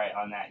that you're right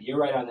on that. You're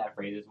right on that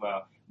phrase as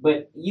well.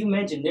 But you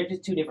mentioned they're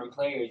just 2 different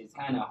players. It's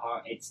kind of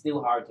hard. It's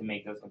still hard to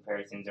make those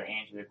comparisons or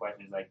answer the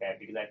questions like that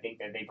because I think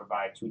that they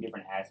provide 2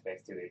 different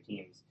aspects to their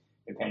teams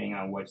depending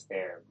on what's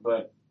there.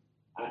 But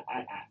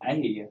I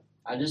hear you.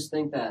 I just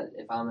think that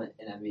if I'm an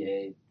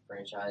NBA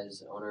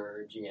franchise owner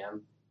or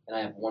GM and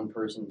I have one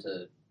person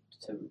to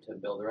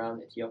build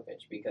around, it's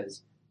Jokic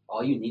because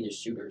all you need is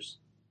shooters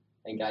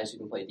and guys who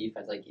can play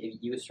defense. Like if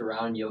you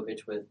surround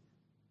Jokic with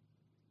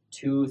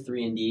 2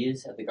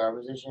 3-and-Ds at the guard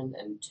position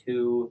and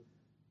 2,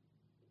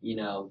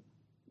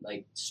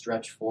 like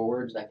stretch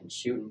forwards that can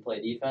shoot and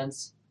play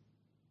defense,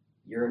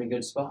 you're in a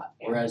good spot.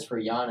 Yeah. Whereas for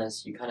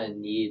Giannis, you kind of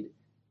need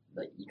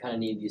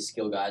these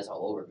skill guys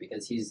all over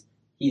because he's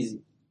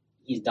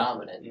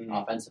dominant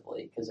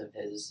offensively because of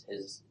his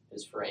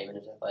frame and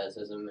his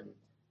athleticism and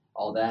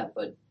all that,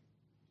 but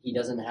he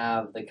doesn't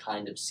have the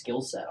kind of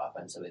skill set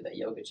offensively that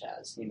Jokic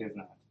has. He does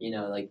not.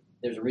 Like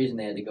there's a reason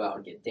they had to go out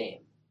and get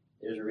Dame.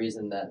 There's a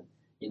reason that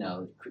it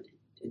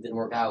didn't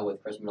work out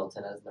with Chris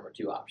Middleton as number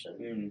 2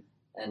 option,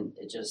 and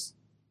it just,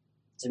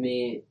 to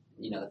me,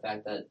 the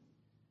fact that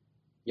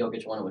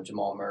Jokic won it with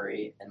Jamal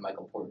Murray and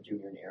Michael Porter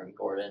Jr. and Aaron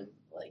Gordon,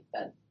 like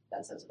that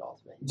says it all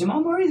to me.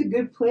 Jamal Murray's a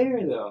good player,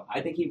 though.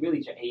 I think he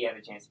had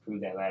a chance to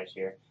prove that last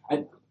year.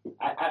 I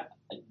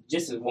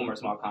just as one more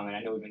small comment.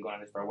 I know we've been going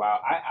on this for a while.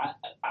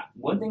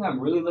 One thing I'm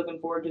really looking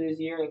forward to this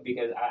year,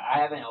 because I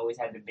haven't always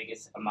had the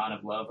biggest amount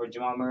of love for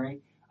Jamal Murray.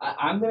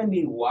 I'm going to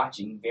be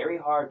watching very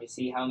hard to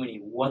see how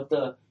many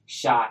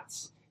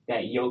shots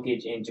that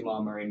Jokic and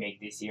Jamal Murray make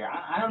this year.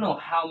 I don't know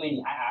how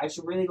many. I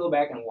should really go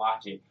back and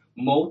watch it.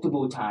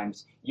 Multiple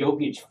times,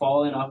 Jokic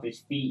falling off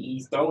his feet.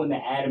 He's throwing the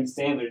Adam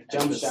Sandler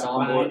jump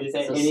shot behind his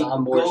head, and it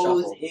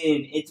goes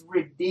in. It's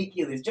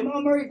ridiculous.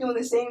 Jamal Murray's doing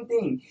the same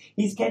thing.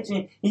 He's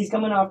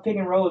coming off pick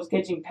and rolls,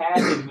 catching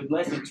passes with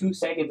less than 2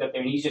 seconds up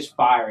there, and he's just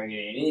firing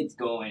it, and it's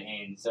going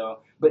in.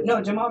 So, but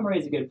no, Jamal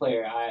Murray's a good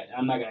player.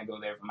 I'm not gonna go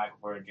there for Michael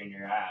Porter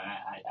Jr.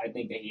 I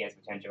think that he has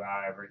potential.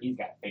 However, he's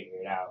got to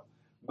figure it out.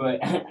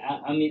 But,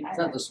 I mean... It's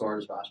not the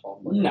smartest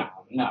basketball player.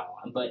 No.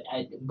 But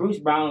Bruce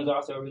Brown is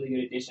also a really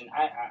good addition.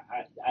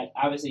 I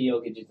obviously,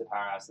 Jokic is the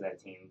powerhouse of that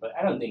team. But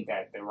I don't think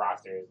that the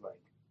roster is like...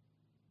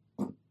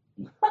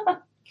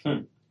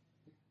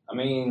 I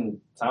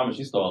mean, Thomas,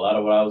 you stole a lot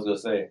of what I was going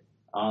to say.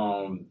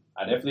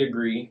 I definitely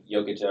agree.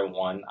 Jokic at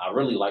 1. I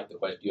really like the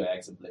question you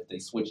asked if they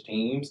switch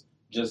teams,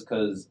 just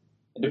because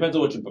it depends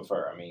on what you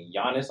prefer. I mean,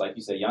 Giannis, like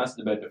you said, Giannis is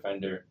the better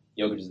defender.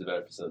 Jokic is the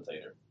better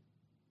facilitator.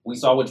 We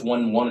saw which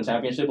one won a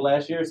championship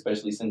last year,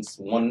 especially since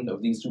one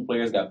of these 2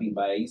 players got beat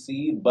by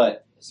AC.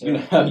 But, yes,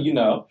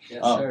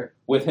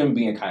 with him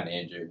being kind of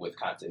injured, with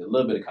context, a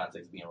little bit of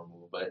context being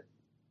removed. But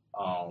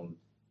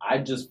I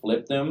just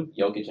flipped them,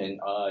 Jokic and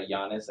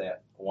Giannis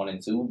at 1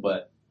 and 2.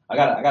 But I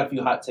got a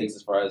few hot takes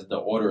as far as the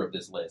order of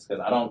this list,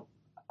 because I don't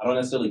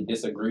necessarily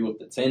disagree with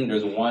the 10.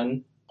 There's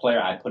one player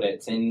I put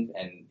at 10,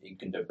 and you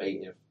can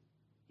debate if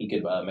he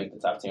could make the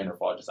top 10 or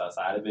fall just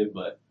outside of it.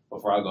 But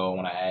before I go, I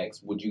want to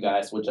ask, would you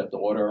guys switch up the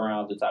order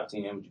around the top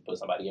 10? Would you put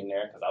somebody in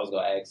there? Because I was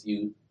going to ask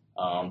you,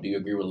 do you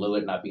agree with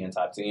Lillard not being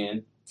top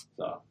 10?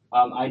 So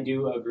I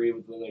do agree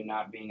with Lillard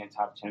not being a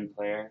top 10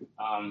 player.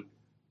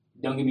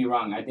 Don't get me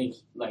wrong. I think,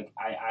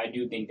 I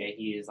do think that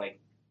he is,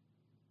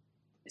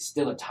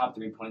 still a top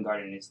 3 point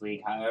guard in this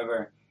league.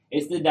 However,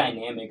 it's the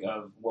dynamic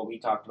of what we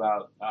talked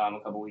about a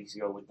couple weeks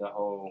ago with the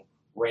whole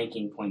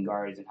ranking point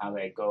guards and how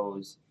that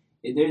goes.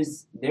 There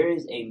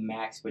is a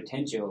max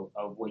potential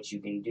of what you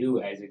can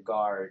do as a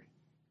guard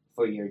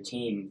for your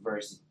team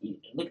versus.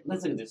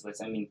 Let's look at this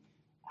list. I mean,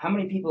 how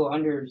many people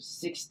under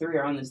 6'3"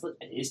 are on this list?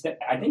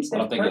 I think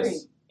Steph Curry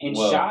and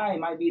Shai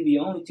might be the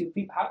only 2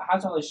 people. How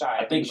tall is Shai?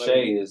 I think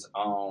Shai is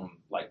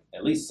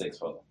at least 6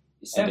 foot.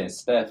 And then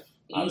Steph,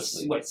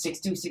 he's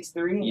 6'2",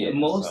 6'3"? Yeah,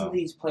 most of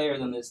these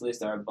players on this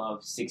list are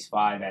above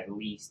 6'5" at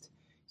least.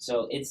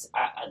 So it's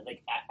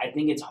I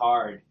think it's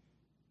hard.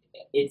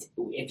 If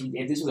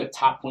this was a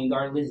top point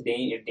guard list,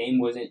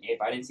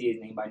 if I didn't see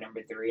his name by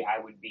number 3, I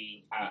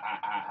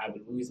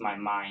would lose my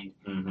mind.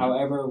 Mm-hmm.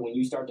 However, when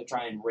you start to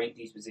try and rank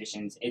these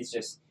positions, it's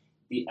just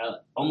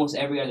almost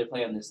every other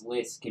player on this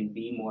list can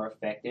be more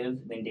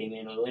effective than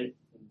Damian Lillard,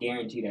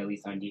 guaranteed at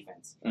least on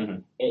defense. Mm-hmm.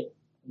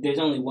 There's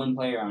only one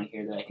player on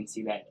here that I can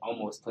see that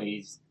almost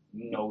plays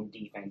no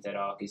defense at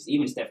all. Because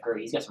even Steph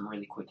Curry, he's got some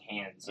really quick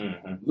hands.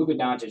 Mm-hmm. Luka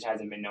Doncic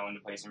hasn't been known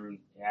to play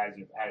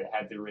hasn't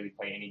had to really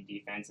play any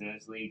defense in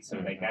this league. So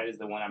that is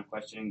the one I'm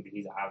questioning. But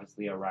he's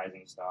obviously a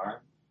rising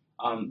star.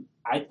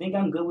 I think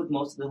I'm good with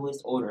most of the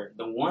list order.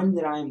 The one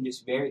that I'm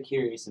just very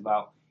curious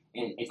about,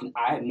 and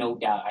I have no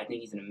doubt, I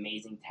think he's an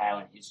amazing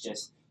talent. It's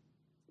just,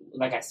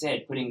 like I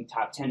said, putting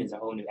top 10 is a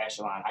whole new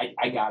echelon.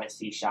 I gotta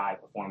see Shai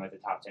perform as a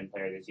top 10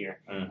 player this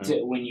year.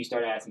 Mm-hmm. When you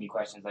start asking me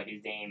questions like,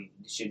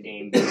 should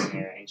Dame be in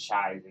there, and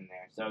Shai is in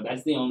there. So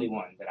that's the only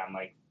one that I'm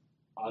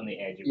on the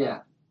edge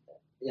about.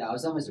 Yeah, I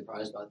was definitely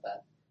surprised about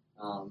that.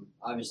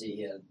 Obviously,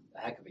 he had a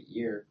heck of a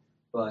year,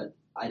 but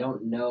I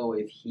don't know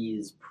if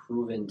he's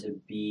proven to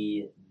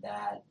be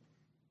that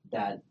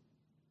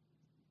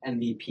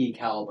MVP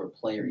caliber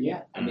player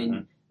yet. I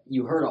mean,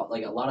 you heard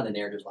a lot of the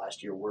narratives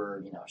last year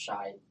were,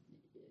 Shai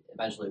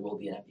eventually will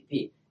be an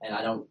MVP, and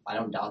I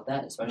don't doubt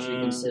that,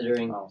 especially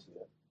considering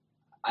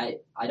I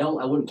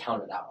wouldn't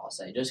count it out. I'll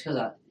say just because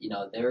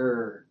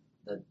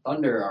the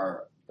Thunder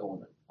are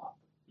going up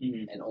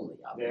and only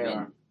up.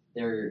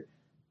 They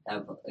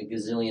have a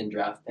gazillion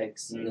draft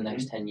picks in the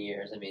next 10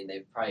 years. I mean,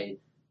 they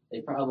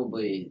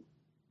probably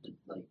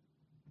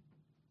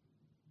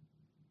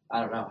I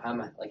don't know how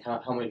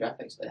many draft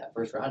picks they have,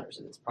 first rounders.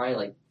 It's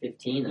probably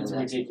 15 in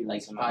the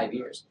next 5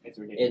 years. It's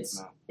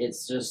ridiculous.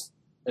 It's just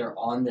they're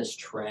on this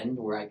trend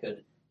where I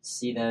could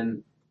see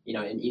them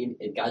and even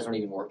if guys don't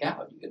even work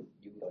out, you can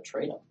go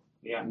trade them.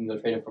 Yeah. You can go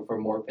trade him for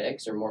more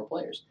picks or more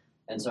players.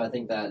 And so I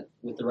think that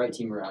with the right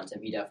team around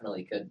him, he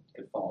definitely could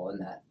fall in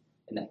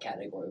that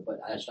category. But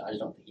I just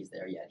don't think he's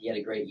there yet. He had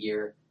a great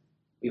year.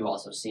 We've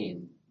also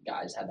seen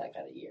guys have that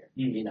kind of year,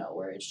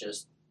 where it's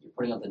just you're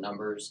putting up the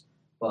numbers,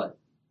 but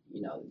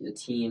the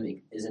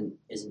team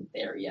isn't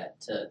there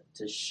yet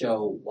to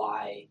show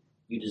why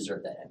you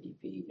deserve that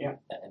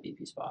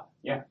MVP spot.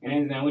 Yeah,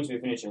 and I want you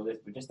to finish your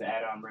list, but just to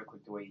add on real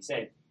quick to what you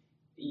said,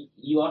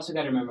 you also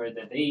got to remember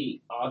that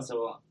they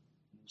also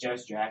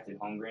just drafted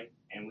Holmgren,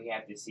 and we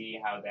have to see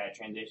how that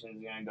transition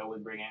is going to go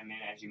with bringing him in.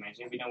 As you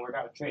mentioned, if he don't work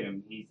out, trade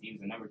him. He was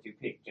the number 2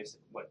 pick just,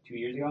 2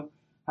 years ago?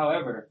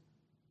 However,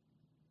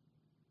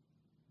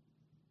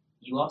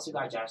 you also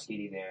got Josh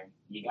Giddey there.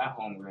 You got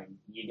Holmgren.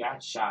 You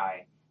got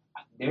Shai.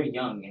 They're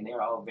young, and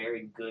they're all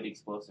very good,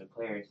 explosive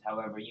players.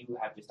 However, you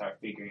have to start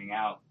figuring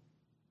out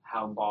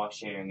how ball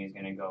sharing is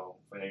going to go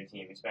for their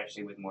team,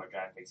 especially with more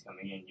draft picks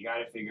coming in. You got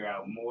to figure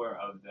out more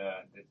of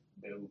the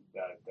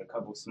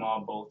couple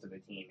small bolts of the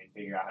team and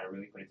figure out how to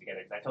really put it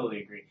together. Because I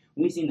totally agree.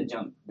 We've seen the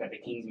jump that the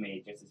Kings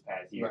made just this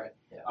past year. Right.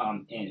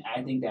 Yeah. And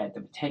I think that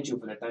the potential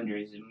for the Thunder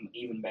is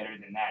even better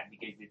than that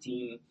because the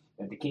team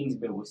that the Kings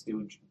built was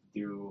still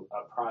through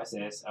a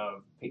process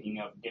of picking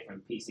up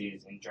different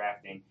pieces and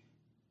drafting.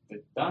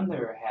 The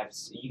Thunder have,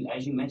 as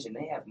you mentioned,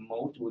 they have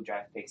multiple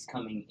draft picks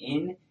coming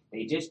in.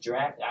 They just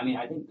draft. I mean,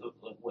 I think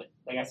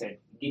like I said,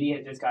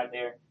 Giddey just got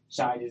there.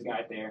 Shai just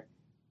got there.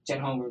 Chet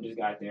Holmgren just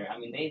got there. I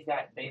mean, they've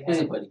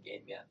hasn't played a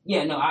game yet.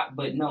 Yeah,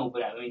 but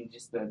I mean,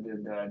 just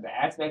the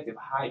aspect of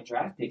high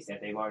draft picks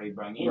that they've already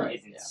brought in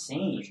is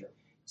insane. For sure.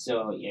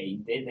 So yeah,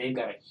 they've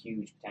got a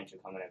huge potential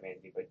coming up,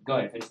 Anthony. But go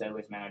ahead, finish that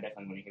list, man. I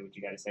definitely want to hear what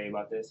you got to say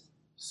about this.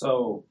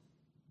 So,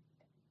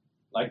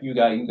 like you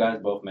guys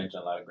both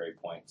mentioned a lot of great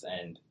points,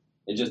 and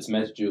it just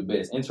messed you a bit.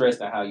 It's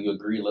interesting how you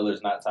agree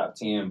Lillard's not top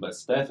 10, but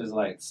Steph is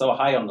like so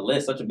high on the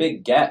list, such a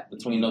big gap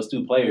between those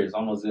two players,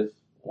 almost if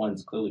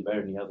one's clearly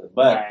better than the other.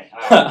 But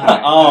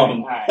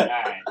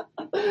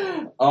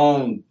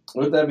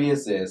with that being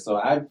said, so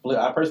I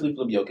personally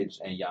flip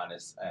Jokic and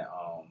Giannis at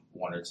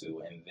 1 or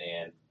 2, and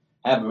then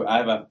I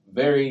have a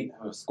very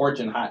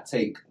scorching hot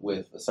take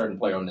with a certain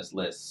player on this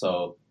list.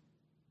 So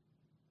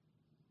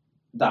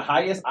the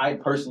highest I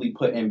personally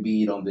put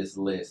Embiid on this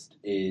list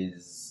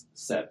is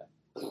 7.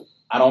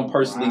 I don't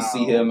personally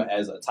see him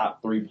as a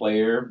top 3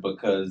 player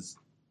because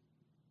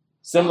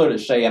similar to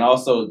Shai, and I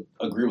also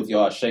agree with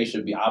y'all,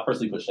 I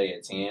personally put Shai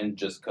at 10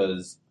 just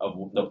because of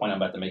the point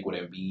I'm about to make with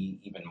Embiid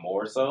even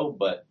more so,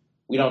 but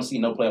we don't see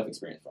no playoff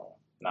experience from him.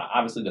 Now,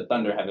 obviously, the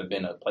Thunder haven't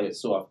been a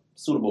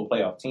suitable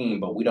playoff team,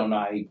 but we don't know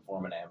how he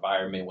perform in that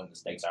environment when the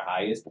stakes are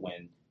highest,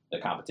 when the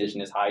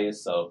competition is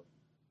highest. So,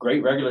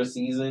 great regular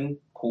season,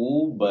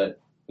 cool, but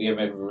we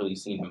haven't ever really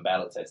seen him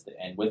battle tested.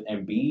 And with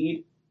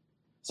Embiid,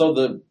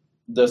 so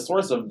the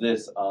source of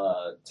this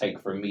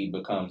take for me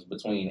becomes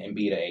between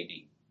Embiid and AD.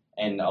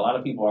 And a lot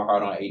of people are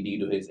hard on AD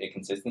due to his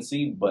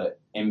inconsistency, but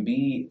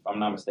Embiid, if I'm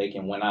not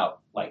mistaken, went out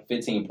like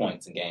 15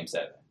 points in Game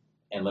 7,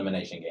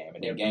 elimination game.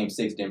 And then Game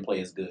 6 didn't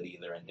play as good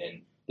either. And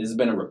then this has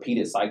been a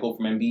repeated cycle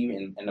from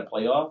Embiid in the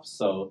playoffs.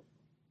 So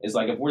it's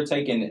like if we're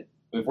talking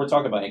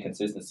about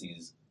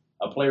inconsistencies,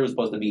 a player who's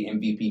supposed to be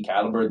MVP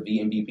caliber, the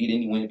MVP,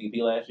 didn't he win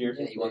MVP last year?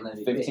 Yeah, he won that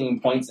MVP. 15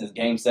 points in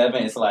Game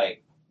 7. It's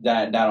like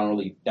that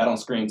don't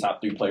scream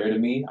top 3 player to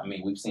me. I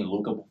mean, we've seen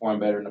Luka perform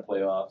better in the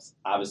playoffs.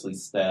 Obviously,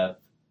 Steph.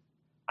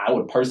 I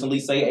would personally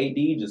say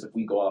AD, just if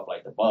we go off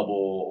like the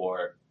bubble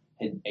or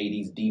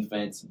AD's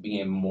defense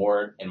being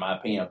more, in my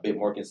opinion, a bit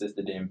more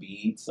consistent than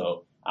Embiid.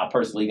 So I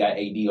personally got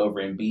AD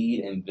over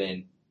Embiid, and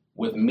then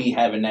with me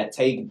having that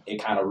take,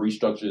 it kind of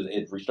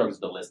restructures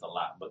the list a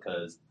lot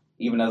because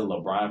even as a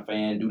LeBron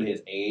fan, due to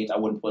his age, I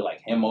wouldn't put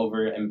like him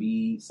over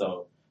Embiid.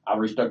 So I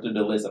restructured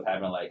the list of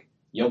having like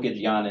Jokic,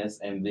 Giannis,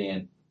 and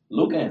then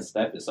Luka and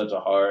Steph is such a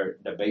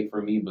hard debate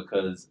for me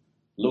because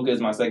Luka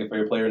is my second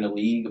favorite player in the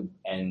league,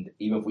 and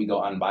even if we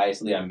go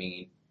unbiasedly, I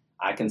mean,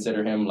 I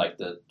consider him like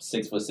the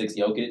 6'6"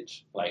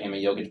 Jokic. Like him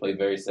and Jokic play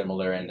very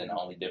similar, and then the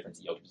only difference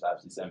is Jokic is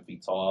obviously 7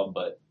 feet tall.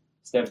 But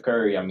Steph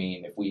Curry, I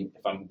mean,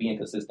 if I'm being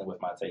consistent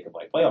with my take of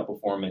like playoff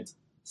performance,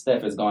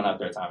 Steph has gone out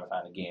there time and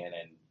time again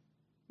and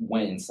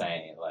went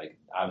insane. Like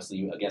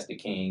obviously against the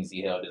Kings,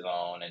 he held his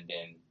own, and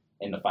then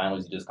in the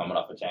finals, he's just coming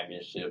off a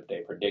championship.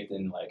 They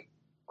predicting like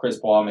Chris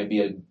Paul may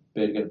be a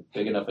big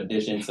enough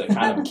addition to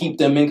kind of keep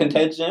them in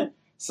contention.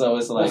 So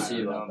it's like we'll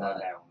see about that.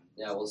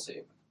 Yeah, we'll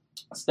see.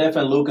 Steph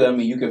and Luka, I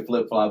mean, you could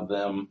flip-flop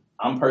them.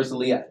 I'm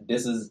personally,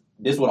 this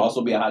would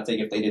also be a hot take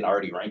if they didn't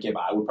already rank it,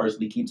 but I would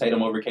personally keep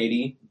Tatum over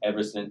KD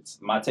ever since.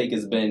 My take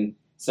has been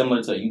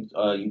similar to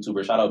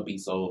YouTuber, shout out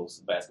B-Souls,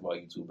 basketball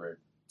YouTuber.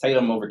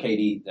 Tatum over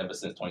KD ever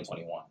since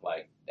 2021.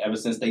 Like, ever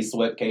since they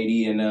swept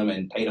KD in them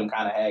and Tatum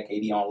kind of had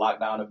KD on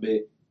lockdown a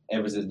bit,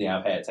 ever since then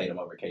I've had Tatum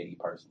over KD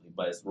personally,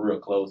 but it's real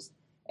close.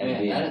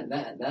 And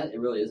that it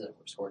really is a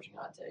scorching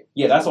hot take.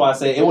 Yeah, that's why I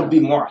say it would be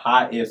more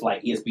hot if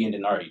like ESPN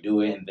didn't already do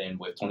it, and then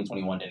with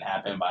 2021 didn't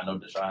happen. But I know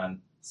DeShawn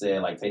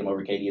said like Tatum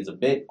over KD is a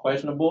bit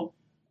questionable,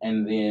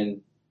 and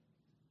then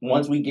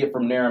once we get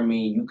from there, I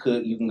mean,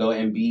 you can go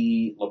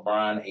Embiid,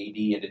 LeBron,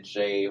 AD, and then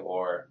Shea,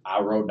 or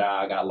I wrote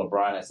down I got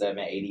LeBron at 7,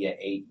 AD at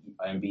 8,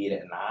 Embiid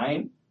at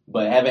 9.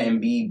 But having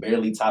Embiid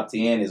barely top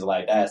 10 is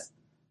like that's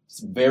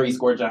very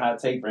scorching hot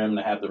take for him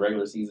to have the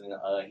regular season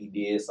he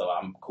did. So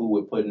I'm cool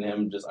with putting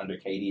him just under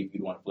KD if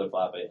you want to flip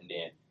flop it, and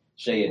then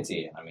Shea at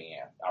 10. I mean,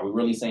 are we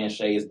really saying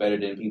Shea is better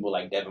than people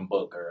like Devin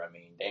Booker? I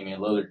mean, Damian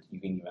Lillard, you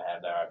can even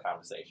have that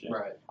conversation.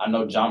 Right. I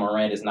know John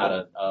Morant is not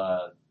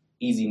a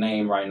easy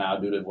name right now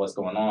due to what's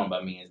going on,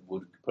 but I mean, it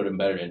would put him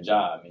better than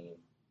Ja. I mean,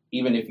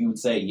 even if you would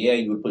say, yeah,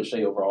 you would put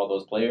Shea over all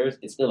those players,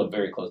 it's still a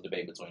very close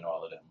debate between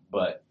all of them.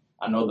 But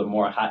I know the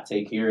more hot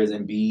take here is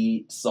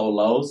Embiid so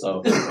low.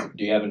 So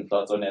do you have any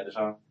thoughts on that,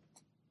 DeShawn?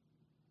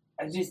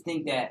 I just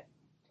think that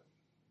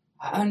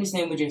I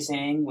understand what you're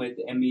saying with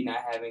Embiid not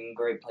having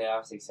great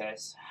playoff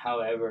success.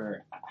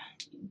 However,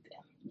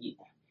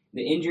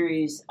 the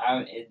injuries,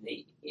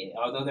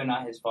 although they're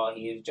not his fault,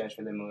 he is judged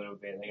for them a little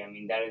bit. Like, I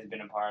mean, that has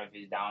been a part of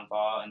his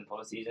downfall in the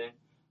postseason.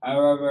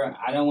 However,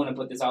 I don't want to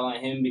put this all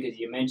on him because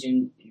you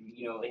mentioned,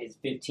 his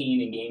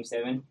 15 in Game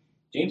 7.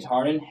 James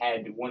Harden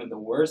had one of the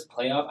worst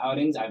playoff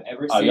outings I've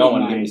ever seen. Y'all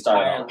want to get me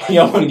started on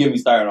y'all want to get me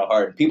started on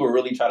Harden. People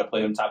really try to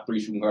play him top 3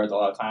 shooting guards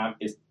all the time.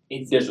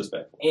 It's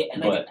disrespectful.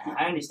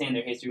 I understand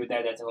their history with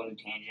that. That's a whole new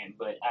tangent.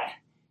 But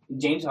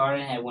James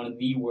Harden had one of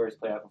the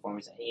worst playoff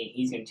performances.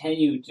 He's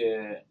continued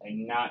to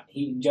not.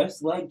 He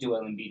just like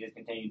Joel Embiid has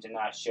continued to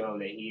not show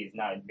that he has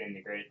not been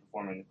the greatest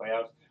performer in the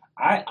playoffs.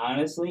 I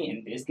honestly,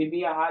 and this could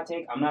be a hot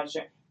take, I'm not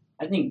sure.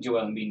 I think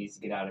Joel Embiid needs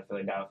to get out of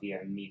Philadelphia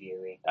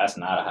immediately. That's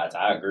not a hot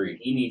take. I agree.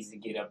 He needs to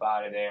get up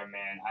out of there,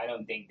 man. I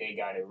don't think they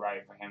got it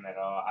right for him at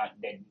all.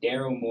 That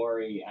Daryl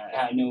Morey,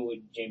 I know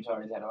James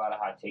Harden's had a lot of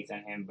hot takes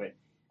on him, but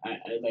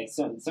like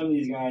some of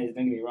these guys,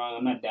 don't get me wrong,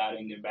 I'm not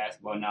doubting their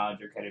basketball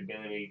knowledge or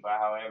credibility, but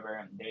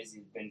however, there's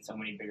been so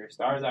many bigger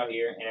stars out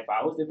here, and if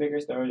I was the bigger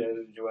star, that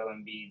was Joel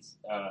Embiid's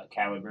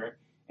caliber,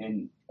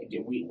 and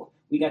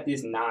we got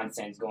this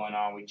nonsense going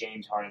on with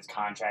James Harden's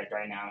contract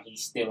right now.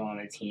 He's still on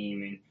the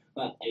team, and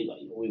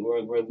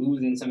we're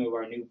losing some of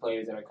our new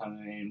players that are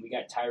coming in. We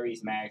got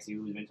Tyrese Maxey,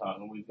 who's been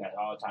talking. We've got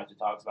all types of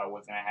talks about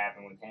what's going to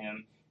happen with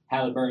him.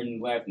 Halliburton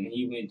left, and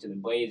he went to the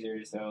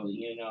Blazers, so,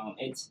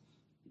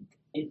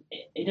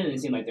 it doesn't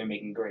seem like they're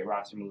making great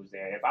roster moves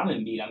there. If I'm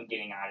Embiid, I'm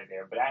getting out of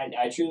there. But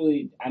I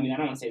truly, I don't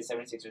want to say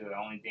the 76ers are the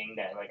only thing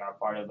that, are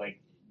part of,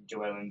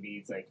 Joel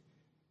Embiid's,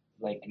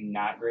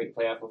 not great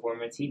playoff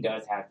performance. He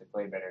does have to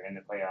play better in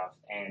the playoffs.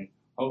 And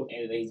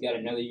he's got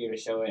another year to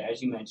show it.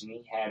 As you mentioned,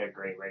 he had a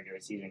great regular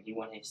season. He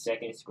won his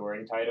second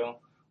scoring title,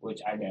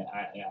 which I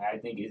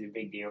think is a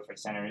big deal for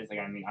centers.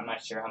 I'm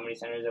not sure how many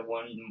centers have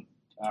won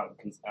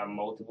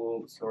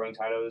multiple scoring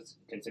titles,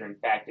 considering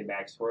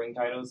back-to-back scoring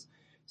titles.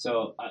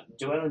 So,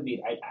 Joel Embiid,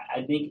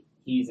 I think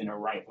he's in a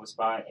rightful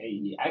spot.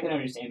 I can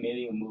understand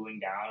maybe moving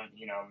down,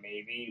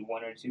 maybe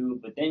 1 or 2,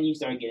 but then you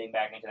start getting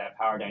back into that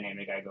power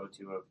dynamic I go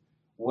to of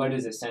what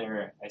is a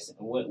center,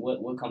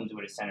 what comes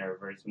with a center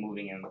versus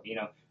moving him,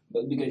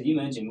 But because you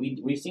mentioned,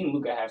 we've seen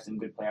Luka have some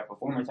good playoff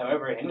performance.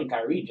 However, him and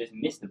Kyrie just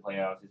missed the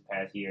playoffs this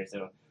past year,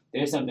 so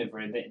there's something for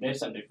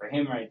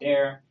him right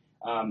there.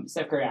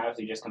 Steph Curry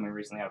obviously just coming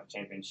recently off a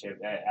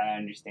championship. I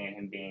understand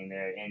him being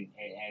there,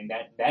 and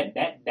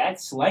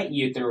that slight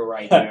you threw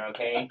right there.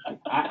 Okay,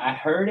 I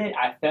heard it,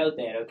 I felt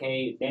that.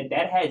 Okay,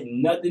 that has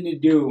nothing to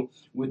do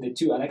with the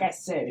two. Like I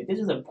said, if this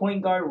is a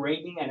point guard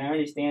ranking, and I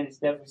understand that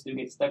Steph will still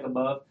get stuck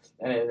above,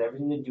 that has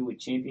everything to do with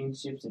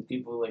championships and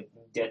people like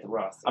death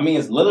roster.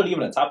 Is Lillard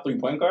even a top 3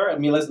 point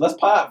guard? Let's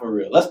pot for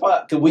real. Let's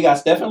pot because we got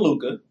Steph and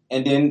Luka.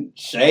 And then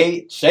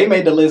Shea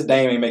made the list.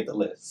 Dame ain't make the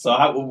list. So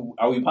how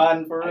are we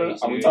potting for real?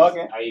 Are we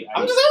talking?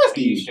 I'm just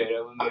asking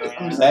you.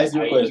 I'm just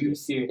asking you a question.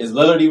 Is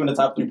Lillard even a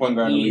top 3 point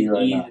guard in the league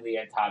right now? He's easily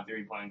a top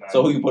 3 point guard.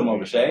 So who you put him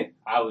over, Shea?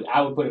 I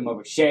would put him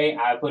over Shea.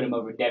 I would put him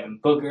over Devin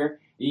Booker.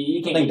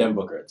 You can't. I think Devin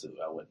Booker at 2.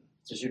 I wouldn't.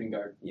 It's a shooting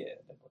guard. Yeah.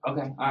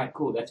 Okay. All right.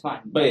 Cool. That's fine.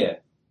 But yeah.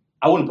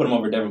 I wouldn't put him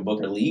over Devin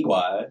Booker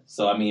league-wise.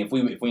 So, if we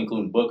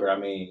include Booker,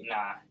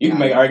 you can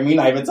make an argument. He's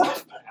not even top.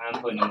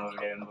 I'm putting him over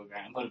Devin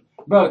Booker.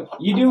 Bro,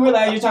 you do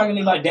realize you're talking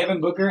about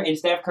Devin Booker and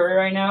Steph Curry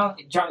right now?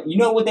 You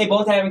know what they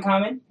both have in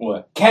common?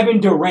 What?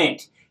 Kevin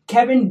Durant,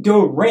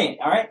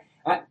 all right?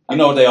 You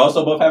know what they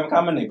also both have in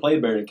common? They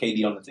played better than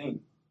KD on the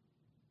team.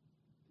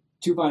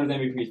 2 Finals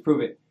MVPs.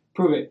 Prove it.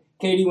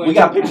 KD went. We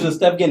got pictures of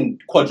Steph getting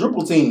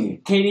quadruple team.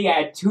 KD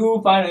had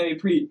 2 Final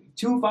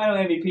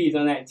MVPs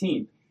on that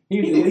team. He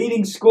was the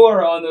leading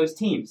scorer on those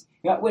teams.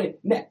 All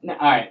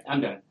right,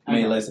 I'm done.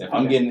 Listen, if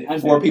I'm getting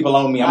 4 people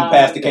on me, I'm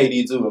past the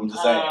KD too. I'm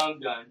just saying. I'm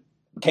done.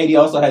 KD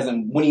also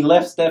hasn't. When he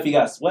left Steph, he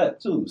got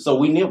swept too. So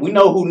we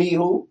know who need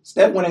who.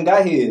 Steph went and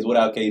got his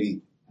without KD,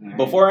 right.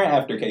 Before and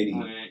after KD.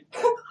 All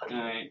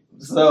right.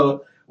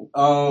 So,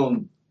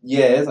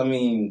 yes,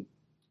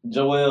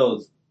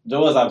 Joel's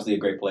obviously a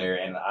great player,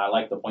 and I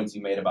like the points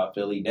you made about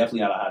Philly.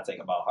 Definitely not a hot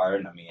take about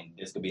Harden.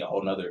 This could be a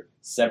whole nother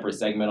separate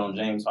segment on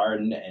James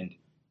Harden, and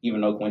even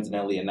though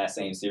coincidentally in that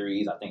same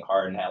series, I think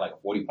Harden had like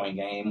a 40-point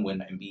game when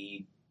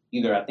Embiid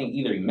I think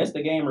either he missed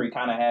a game or he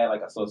kind of had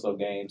like a so-so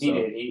game. He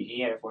did.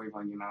 He had a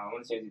 40-point game. I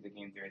want to say it was either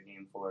game 3 or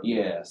game 4.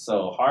 Yeah,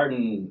 so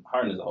Harden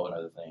is a whole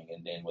other thing.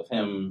 And then with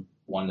him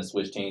wanting to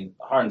switch teams,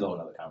 Harden's a whole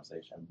other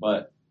conversation.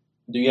 But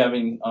do you have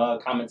any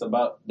comments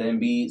about the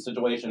Embiid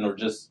situation or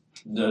just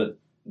the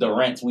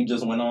rants we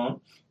just went on?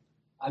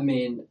 I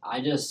mean,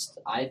 I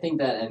think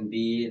that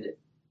Embiid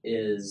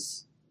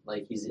is,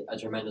 like, he's a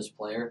tremendous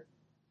player.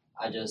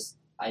 It's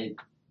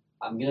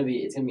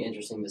gonna be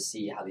interesting to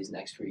see how these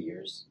next few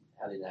years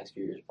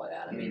play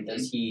out. I mean,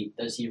 does he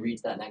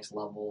reach that next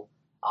level?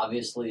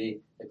 Obviously,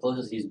 the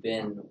closest he's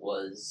been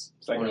was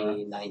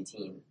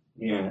 2019.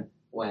 Yeah.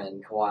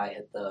 When Kawhi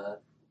hit the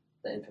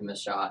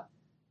infamous shot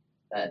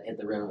that hit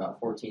the rim about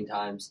 14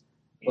 times.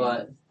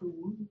 But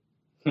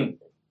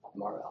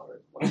Marv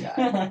Albert, one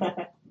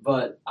guy.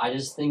 But I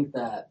just think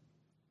that,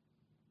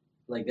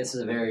 like, this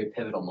is a very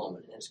pivotal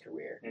moment in his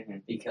career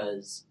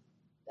because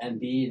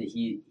Embiid,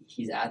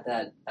 he's at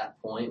that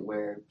point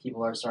where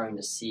people are starting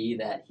to see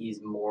that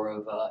he's more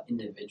of an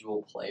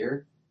individual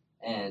player,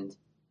 and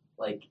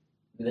like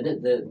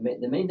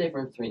the main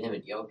difference between him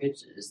and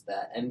Jokic is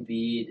that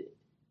Embiid,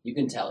 you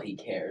can tell he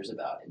cares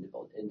about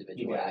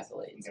individual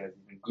accolades.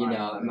 You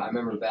know, I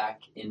remember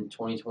back in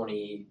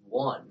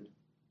 2021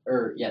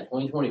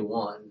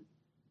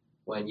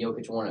 when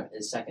Jokic won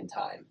his second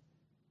time,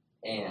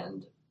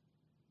 and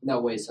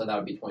so that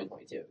would be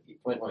 2022.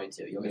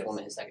 2022, Jokic won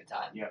it his second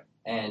time. Yeah.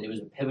 And it was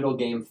a pivotal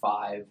Game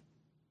 5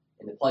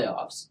 in the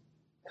playoffs,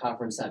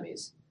 conference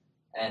semis,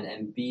 and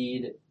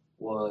Embiid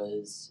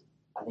was,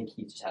 I think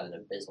he just had an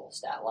abysmal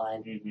stat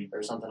line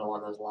or something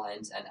along those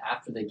lines. And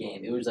after the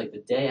game, it was like the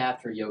day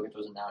after Jokic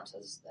was announced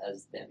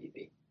as the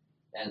MVP,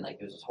 and like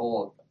it was this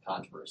whole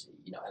controversy.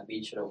 You know,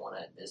 Embiid should have won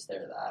it. This,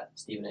 there, that.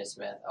 Stephen A.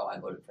 Smith. Oh, I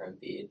voted for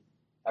Embiid.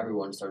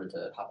 Everyone started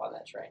to hop on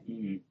that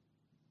train.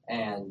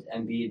 And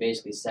Embiid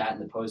basically sat in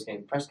the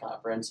post-game press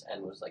conference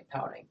and was like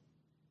pouting,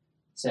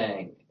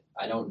 saying,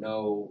 I don't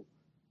know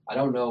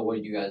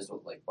what you guys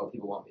like, what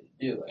people want me to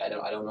do. Like,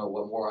 I don't know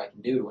what more I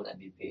can do to win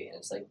MVP. And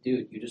it's like,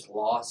 dude, you just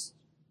lost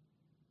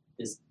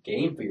this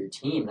game for your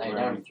team. Now you're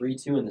down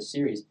 3-2 in the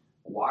series.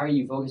 Why are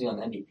you focusing on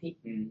the MVP?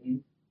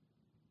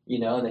 You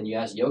know, and then you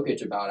ask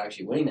Jokic about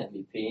actually winning the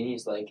MVP, and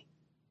he's like,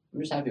 I'm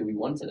just happy we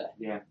won today.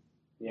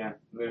 Yeah,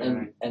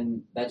 literally.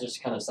 And that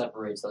just kind of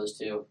separates those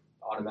two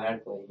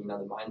automatically. You know,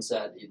 the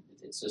mindset,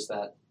 it's just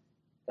that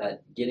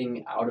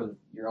getting out of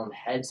your own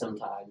head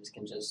sometimes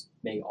can just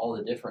make all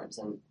the difference.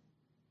 And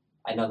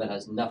I know that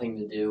has nothing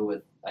to do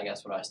with, I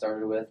guess, what I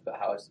started with, but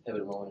how it's a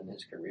pivotal moment in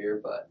his career.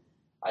 But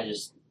I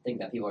just think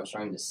that people are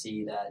starting to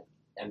see that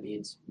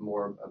Embiid's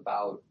more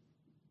about,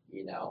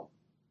 you know,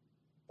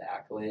 the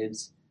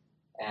accolades,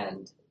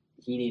 and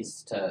he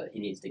needs to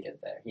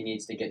get there. He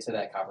needs to get to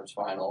that conference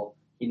final.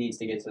 He needs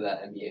to get to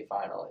that NBA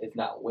final, if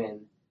not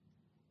win.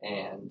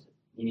 And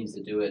he needs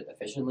to do it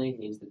efficiently. He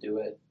needs to do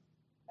it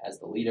as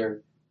the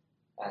leader.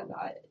 And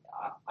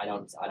I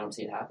don't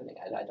see it happening.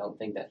 I don't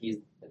think that he's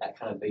that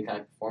kind of big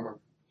time performer.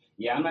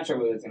 Yeah, I'm not sure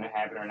whether it's going to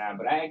happen or not,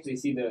 but I actually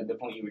see the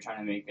point you were trying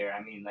to make there.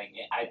 I mean, like,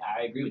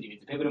 I agree with you.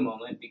 It's a pivotal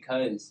moment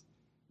because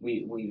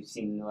we've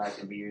seen in the last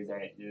couple of years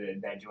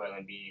that Joel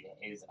Embiid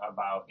is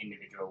about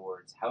individual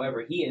awards.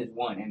 However, he has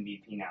won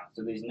MVP now,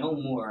 so there's no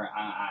more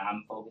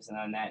I'm focusing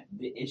on that.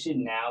 It should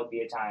now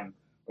be a time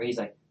where he's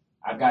like,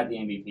 I've got the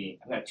MVP.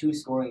 I've got 2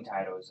 scoring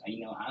titles.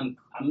 You know, I'm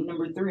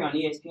number 3 on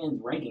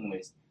ESPN's ranking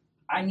list.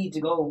 I need to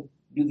go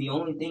do the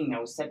only thing that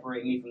will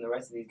separate me from the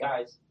rest of these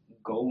guys.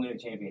 Go win a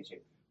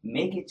championship.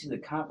 Make it to the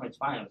conference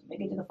finals. Make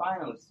it to the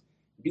finals.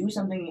 Do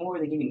something more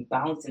than getting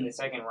bounced in the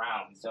second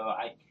round. So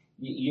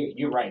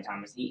you're right,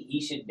 Thomas. He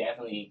should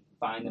definitely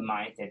find the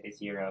mindset this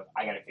year of,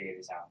 I got to figure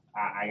this out.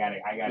 I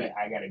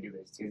gotta do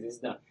this, because this is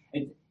done.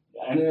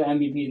 I know the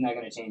MVP is not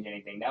going to change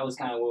anything. That was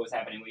kind of what was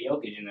happening with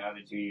Jokic in the other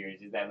 2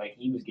 years, is that, like,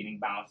 he was getting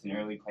bounced in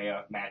early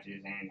playoff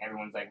matches, and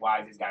everyone's like,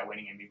 why is this guy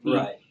winning MVP?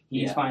 Right.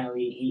 He's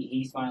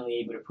finally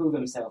able to prove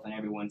himself, and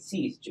everyone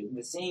sees.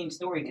 The same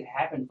story could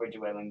happen for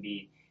Joel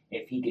Embiid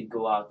if he could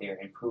go out there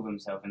and prove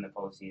himself in the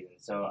postseason.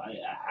 So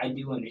I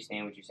do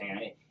understand what you're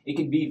saying. It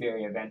could be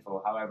very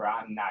eventful. However,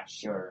 I'm not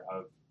sure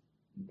of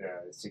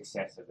the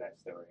success of that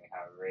story.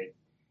 However,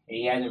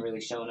 he hasn't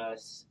really shown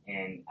us,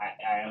 and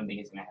I don't think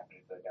it's going to happen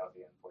in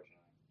Philadelphia, unfortunately.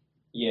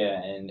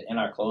 Yeah, and in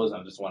our close,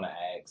 I just want to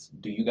ask,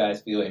 do you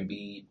guys feel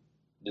Embiid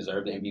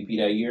deserved the MVP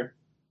that year?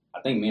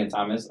 I think me and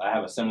Thomas, I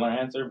have a similar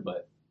answer,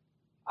 but...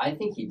 I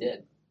think he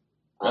did.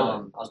 Really?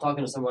 I was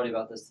talking to somebody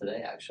about this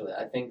today, actually.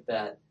 I think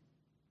that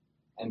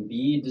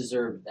Embiid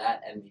deserved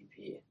that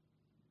MVP,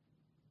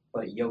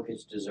 but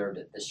Jokic deserved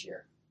it this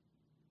year.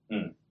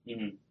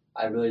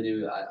 I really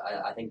do.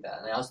 I think that.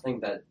 And I also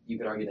think that you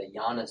could argue that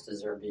Giannis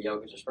deserved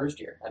Jokic's first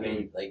year. I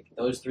mean, like,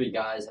 those 3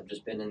 guys have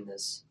just been in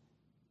this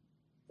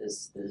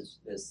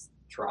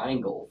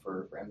triangle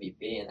for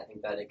MVP, and I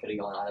think that it could have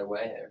gone either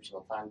way every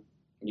single time.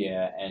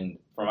 Yeah, and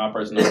from my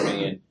personal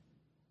opinion,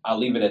 I'll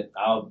leave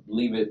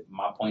it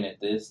my point at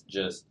this.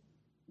 Just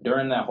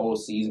during that whole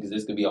season, because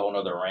this could be a whole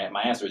nother rant,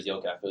 my answer is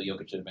Jokic. I feel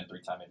Jokic should have been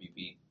 3-time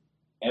MVP.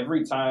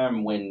 Every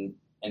time when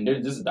and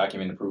this is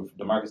documented proof.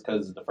 DeMarcus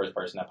Cousins is the first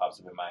person that pops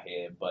up in my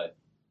head. But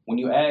when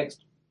you ask,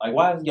 like,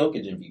 why is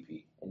Jokic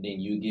MVP? And then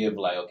you give,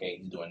 like, okay,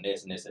 he's doing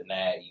this and this and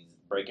that. He's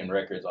breaking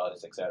records, all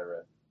this,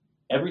 etc.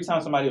 Every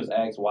time somebody was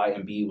asked why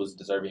Embiid was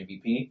deserving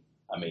MVP,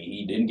 I mean,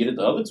 he didn't get it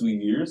the other 2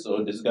 years,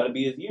 so this has got to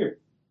be his year.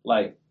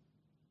 Like,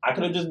 I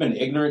could have just been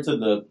ignorant to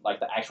the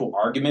actual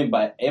argument,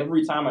 but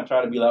every time I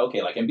try to be like,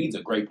 okay, like, Embiid's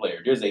a great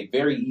player. There's a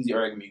very easy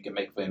argument you can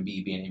make for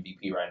Embiid being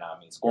MVP right now. I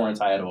mean, scoring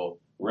title,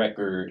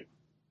 record.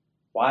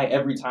 Why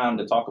every time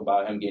to talk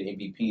about him getting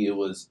MVP, it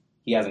was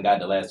he hasn't got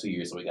the last 2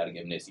 years, so we got to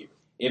give him this year.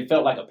 It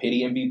felt like a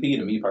pity MVP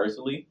to me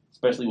personally,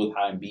 especially with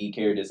how Embiid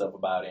carried himself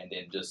about it, and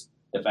then just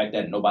the fact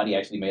that nobody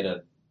actually made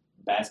a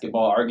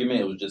basketball argument.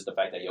 It was just the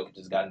fact that Jokic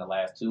just got in the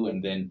last two,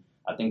 and then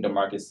I think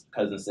DeMarcus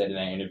Cousins said in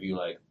that interview,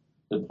 like,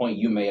 the point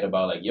you made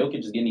about, like, Jokic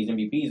is getting these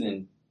MVPs,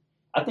 and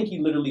I think he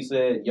literally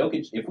said,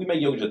 Jokic, if we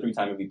make Jokic a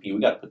 3-time MVP,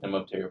 we got to put them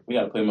up there. We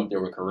got to put him up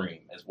there with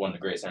Kareem as one of the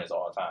greatest centers of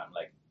all time.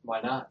 Like,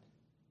 why not?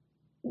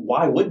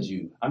 Why would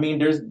you? I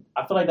mean,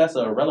 I feel like that's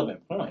a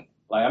relevant point.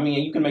 Like, I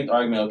mean, you can make the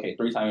argument, okay,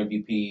 3-time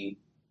MVP,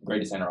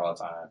 greatest center of all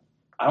time.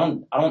 I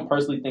don't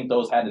personally think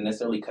those had to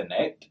necessarily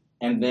connect.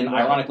 And then,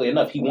 ironically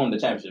enough, he won the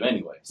championship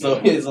anyway.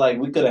 So it's like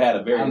we could have had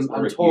a very I'm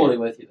totally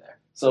with you there.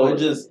 So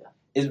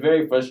it's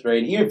very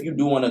frustrating. Even if you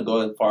do want to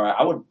go as far,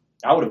 I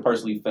would have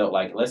personally felt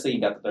like, let's say he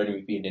got the third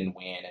MVP and didn't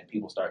win, and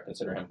people start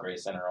considering him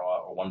greatest center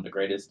or one of the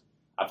greatest.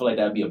 I feel like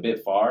that would be a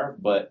bit far.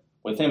 But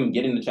with him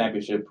getting the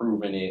championship,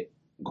 proving it,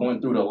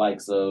 going through the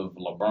likes of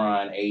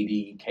LeBron,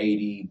 AD,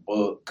 KD,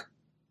 Book,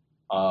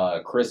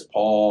 Chris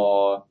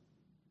Paul,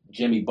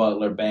 Jimmy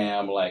Butler,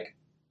 Bam, like,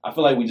 I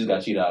feel like we just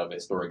got cheated out of a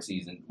historic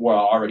season. Well,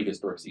 already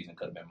historic season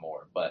could have been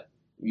more. But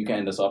you can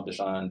end us off,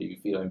 DeShawn. Do you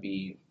feel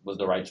Embiid was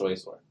the right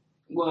choice? Or?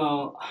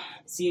 Well,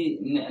 see,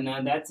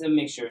 now that's a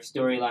mixture of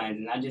storylines,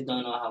 and I just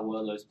don't know how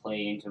well those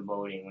play into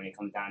voting when it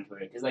comes down to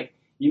it. Because, like,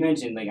 you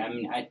mentioned, like, I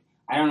mean, I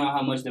don't know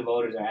how much the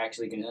voters are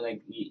actually going to,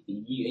 like,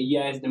 you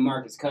ask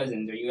DeMarcus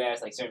Cousins, or you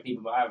ask, like, certain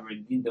people, but however,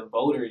 the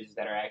voters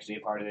that are actually a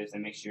part of this, a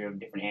mixture of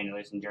different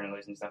analysts and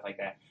journalists and stuff like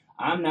that,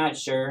 I'm not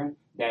sure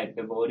that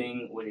the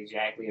voting was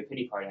exactly a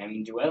pity party. I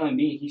mean, Joel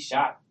Embiid, he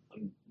shot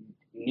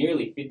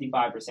nearly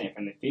 55%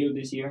 from the field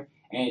this year,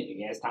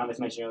 and as Thomas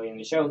mentioned earlier in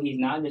the show, he's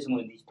not just one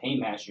of these paint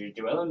masters.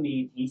 Joel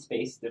Embiid, he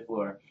spaces the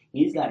floor.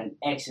 He's got an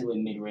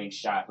excellent mid-range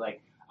shot.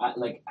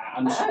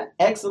 I'm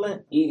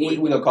excellent. We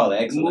gonna call it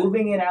excellent.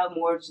 Moving it out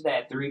more to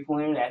that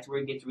 3-pointer, that's where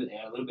it gets really,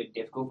 a little bit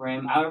difficult for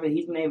him. However,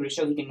 he's been able to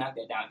show he can knock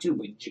that down too.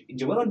 But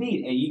Joel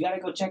Embiid, you gotta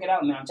go check it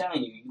out, man. I'm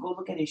telling you, you go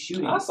look at his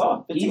shooting. I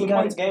saw 15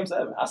 points, Game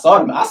 7. I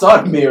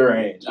saw the mid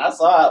range. I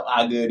saw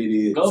how good it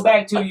is. Go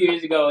back 2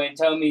 years ago and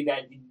tell me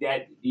that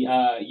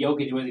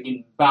Jokic wasn't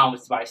getting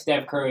bounced by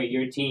Steph Curry,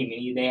 your team,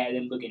 and they had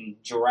them looking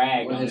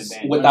dragged on the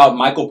bench without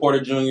Michael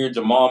Porter Jr.,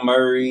 Jamal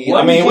Murray.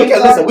 I mean, we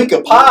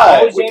could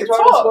pod. Was James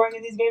Harden scoring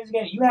in these games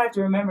again? You have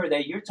to remember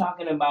that you're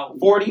talking about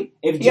 40.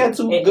 If he had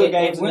two good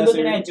games, if we're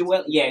looking at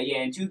Joel,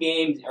 in 2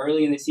 games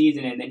early in the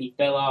season, and then he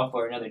fell off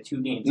for another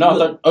 2 games. No,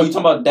 you talking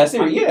about that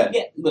series? Yeah.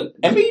 Look,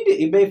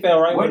 Embiid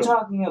fell right. We're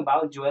talking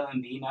about Joel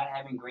Embiid not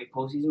having great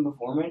postseason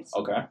performance.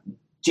 Okay.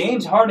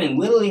 James Harden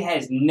literally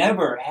has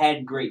never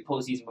had great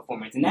postseason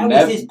performance, and that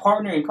was his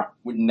partner in crime.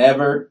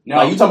 Never. No.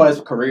 Like, you talking about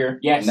his career?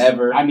 Yes.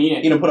 Never. I mean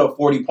it. He done put up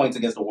 40 points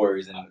against the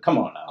Warriors, and come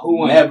on now. Who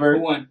won? Never.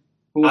 Who won?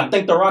 I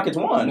think the Rockets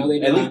won. No, they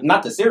did At least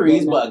not the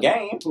series, but a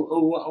game.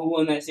 Who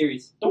won that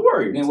series? The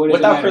Warriors. Then what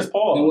without Chris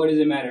Paul. Then what does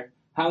it matter?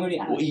 How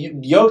many?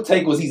 Your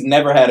take was he's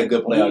never had a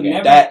good playoff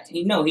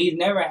game. He's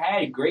never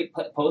had a great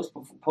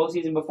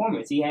postseason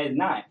performance. He has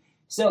not.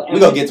 So we're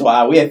gonna get to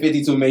our. We had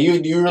 52 million.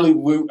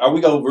 Are we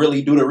gonna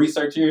really do the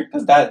research here?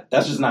 Because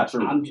that's just not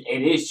true.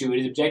 It is true. It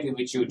is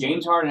objectively true.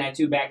 James Harden had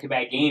 2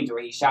 back-to-back games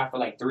where he shot for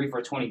like 3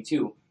 for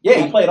 22.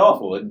 Yeah, he played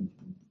awful.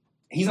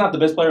 He's not the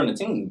best player on the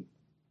team.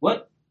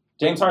 What?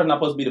 James Harden's not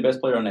supposed to be the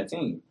best player on that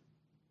team.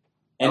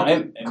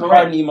 And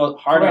Harden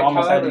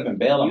almost had to even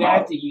bail him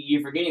out.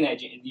 You're forgetting that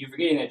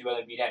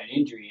Joel Embiid had an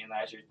injury in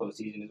last year's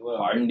postseason as well.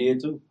 Harden did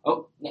too.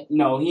 Oh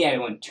no, he had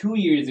one 2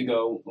 years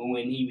ago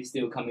when he was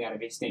still coming out of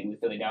his stint with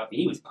Philadelphia.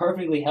 He was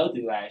perfectly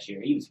healthy last year.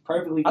 He was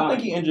perfectly fine. I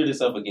think he injured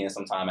himself again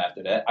sometime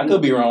after that. I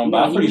could be wrong,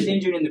 but he was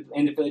injured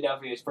in the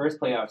Philadelphia's first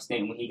playoff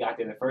stint when he got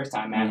there the first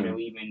time after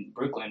leaving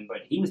Brooklyn. But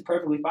he was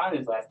perfectly fine in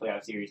his last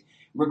playoff series,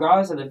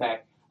 regardless of the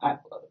fact.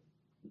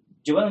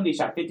 Joel Embiid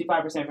shot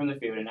 55% from the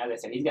field, and as I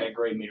said, he's got a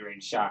great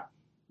mid-range shot.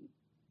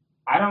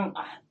 A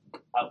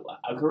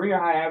career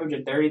high average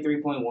of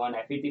 33.1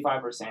 at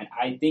 55%,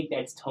 I think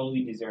that's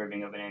totally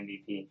deserving of an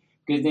MVP.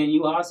 Because then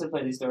you also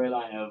play the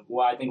storyline of,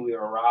 well, I think we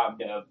were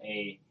robbed of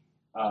a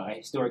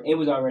historic. It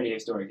was already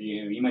historic.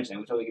 You mentioned it.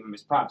 We totally give him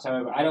his props.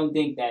 However, I don't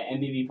think that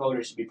MVP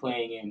voters should be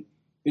playing in,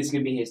 this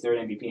could be his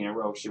 3rd MVP in a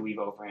row. Should we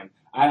vote for him?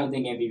 I don't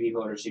think MVP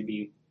voters should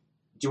be,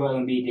 Joel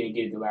Embiid didn't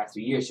get it the last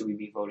 2 years. Should we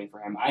be voting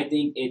for him? I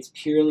think it's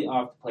purely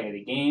off the play of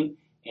the game.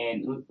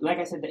 And like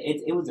I said,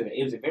 it was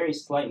a very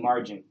slight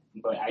margin.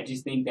 But I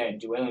just think that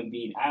Joel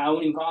Embiid, I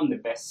wouldn't even call him the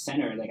best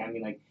center.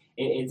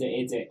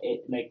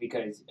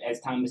 Because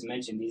as Thomas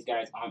mentioned, these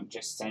guys aren't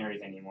just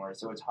centers anymore.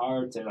 So it's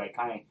hard to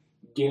kind of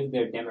give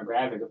their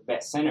demographic a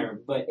best center,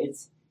 but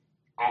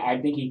I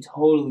think he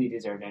totally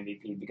deserved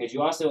MVP because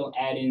you also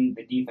add in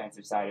the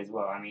defensive side as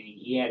well. I mean,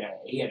 he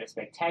had a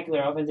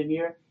spectacular offensive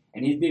year,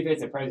 and his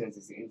defensive presence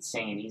is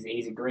insane.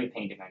 He's a great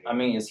paint defender. I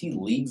mean, is he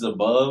leagues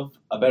above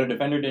a better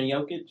defender than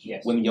Jokic?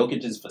 Yes. When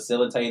Jokic is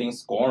facilitating,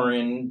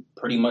 scoring,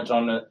 pretty much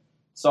on the.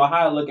 So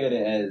how I look at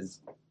it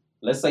as,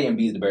 let's say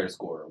Embiid's the better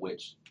scorer,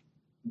 which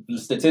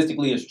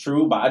statistically is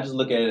true, but I just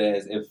look at it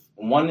as if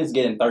one is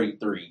getting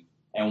 33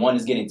 and one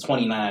is getting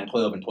 29,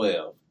 12, and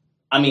 12.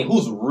 I mean,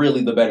 who's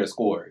really the better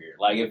scorer here?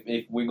 Like,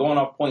 if we're going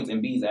off points,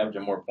 Embiid's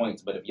averaging more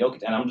points. But if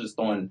Jokic, and I'm just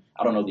throwing,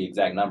 I don't know the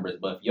exact numbers,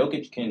 but if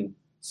Jokic can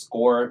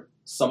score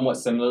somewhat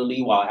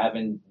similarly while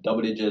having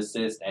double-digit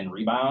assists and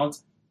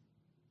rebounds,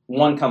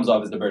 one comes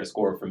off as the better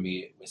scorer for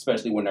me,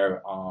 especially when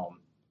they're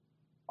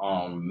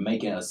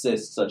making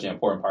assists such an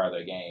important part of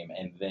their game.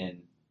 And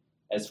then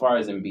as far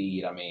as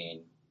Embiid, I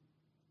mean,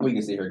 we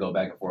can sit here and go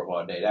back and forth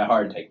all day. That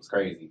Harden take was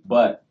crazy.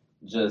 But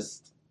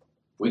just,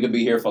 we could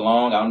be here for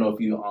long. I don't know if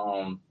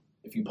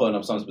you putting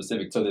up something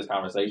specific to this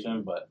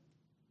conversation, but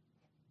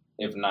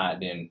if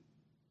not, then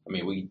I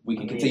mean we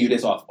can continue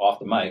this off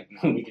the mic.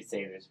 We could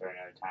save this for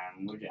another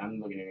time. I'm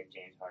looking at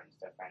James Harden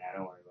stuff right now.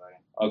 Don't worry about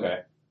it.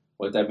 Okay.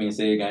 With that being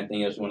said, you got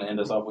anything else you want to end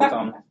us off with,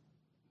 Thomas?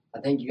 I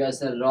think you guys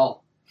said it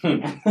all.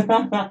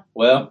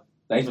 Well,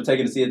 thanks for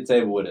taking a seat at the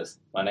table with us.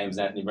 My name is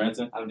Anthony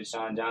Brinson. I'm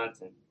DeShawn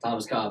Johnson.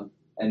 Thomas Cobb.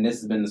 And this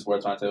has been the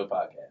Sports Roundtable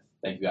Podcast.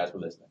 Thank you guys for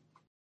listening.